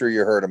want to make sure you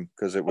heard him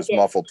because it was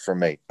muffled from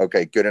me.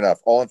 Okay, good enough.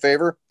 All in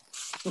favor?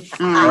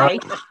 Aye.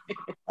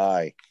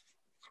 Aye.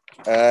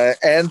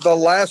 And the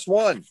last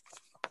one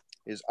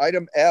is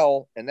item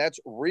L, and that's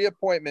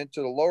reappointment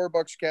to the Lower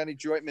Bucks County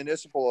Joint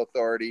Municipal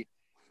Authority,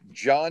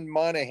 John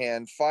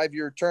Monahan,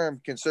 5-year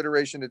term.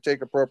 Consideration to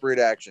take appropriate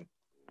action.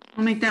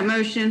 I'll make that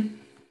motion.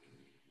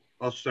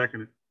 I'll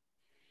second it.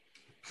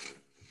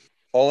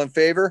 All in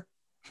favor?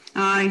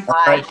 Aye.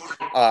 Aye.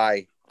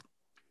 Aye.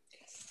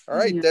 All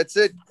right, that's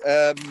it.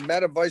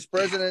 Madam Vice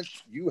President,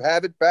 you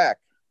have it back.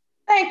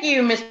 Thank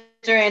you, Mr.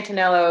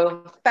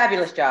 Antonello.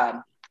 Fabulous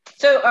job.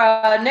 So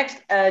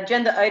next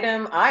agenda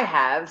item I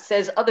have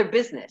says other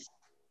business.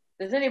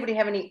 Does anybody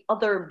have any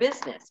other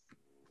business?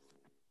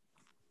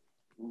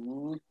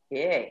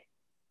 Okay.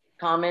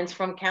 Comments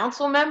from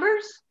council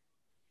members?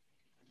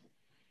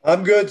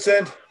 I'm good,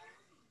 Sid.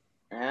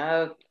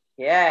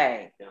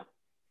 Okay.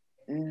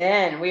 And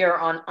then we are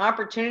on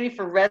opportunity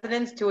for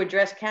residents to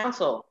address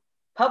council.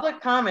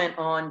 Public comment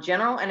on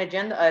general and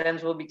agenda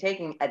items will be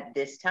taken at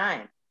this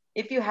time.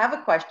 If you have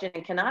a question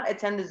and cannot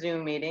attend the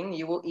Zoom meeting,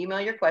 you will email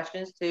your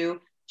questions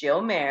to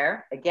Jill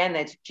Mayer. Again,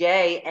 that's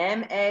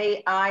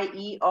JMAIER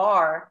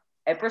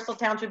at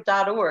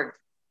bristoltownship.org.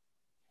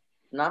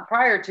 Not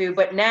prior to,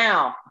 but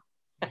now.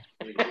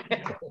 We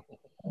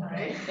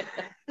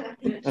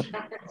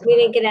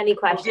didn't get any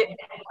questions.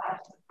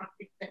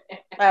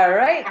 All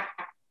right.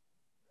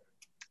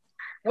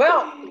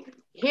 Well,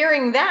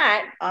 hearing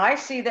that, I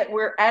see that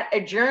we're at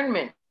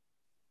adjournment.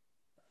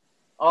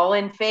 All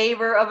in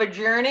favor of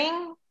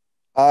adjourning?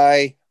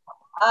 Aye.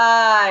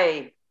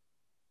 Aye.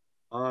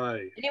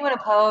 Aye. Anyone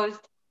opposed?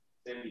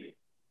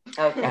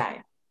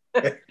 Okay.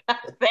 Thank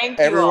you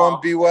Everyone all.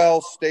 be well.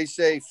 Stay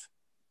safe.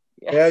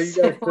 Yes. Yeah,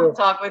 you guys We'll too.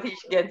 talk with you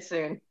again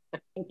soon.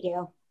 Thank you.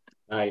 All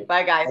right.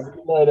 Bye, guys.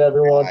 Good night,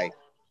 everyone. Bye.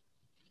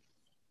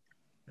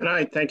 Good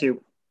night. Thank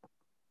you.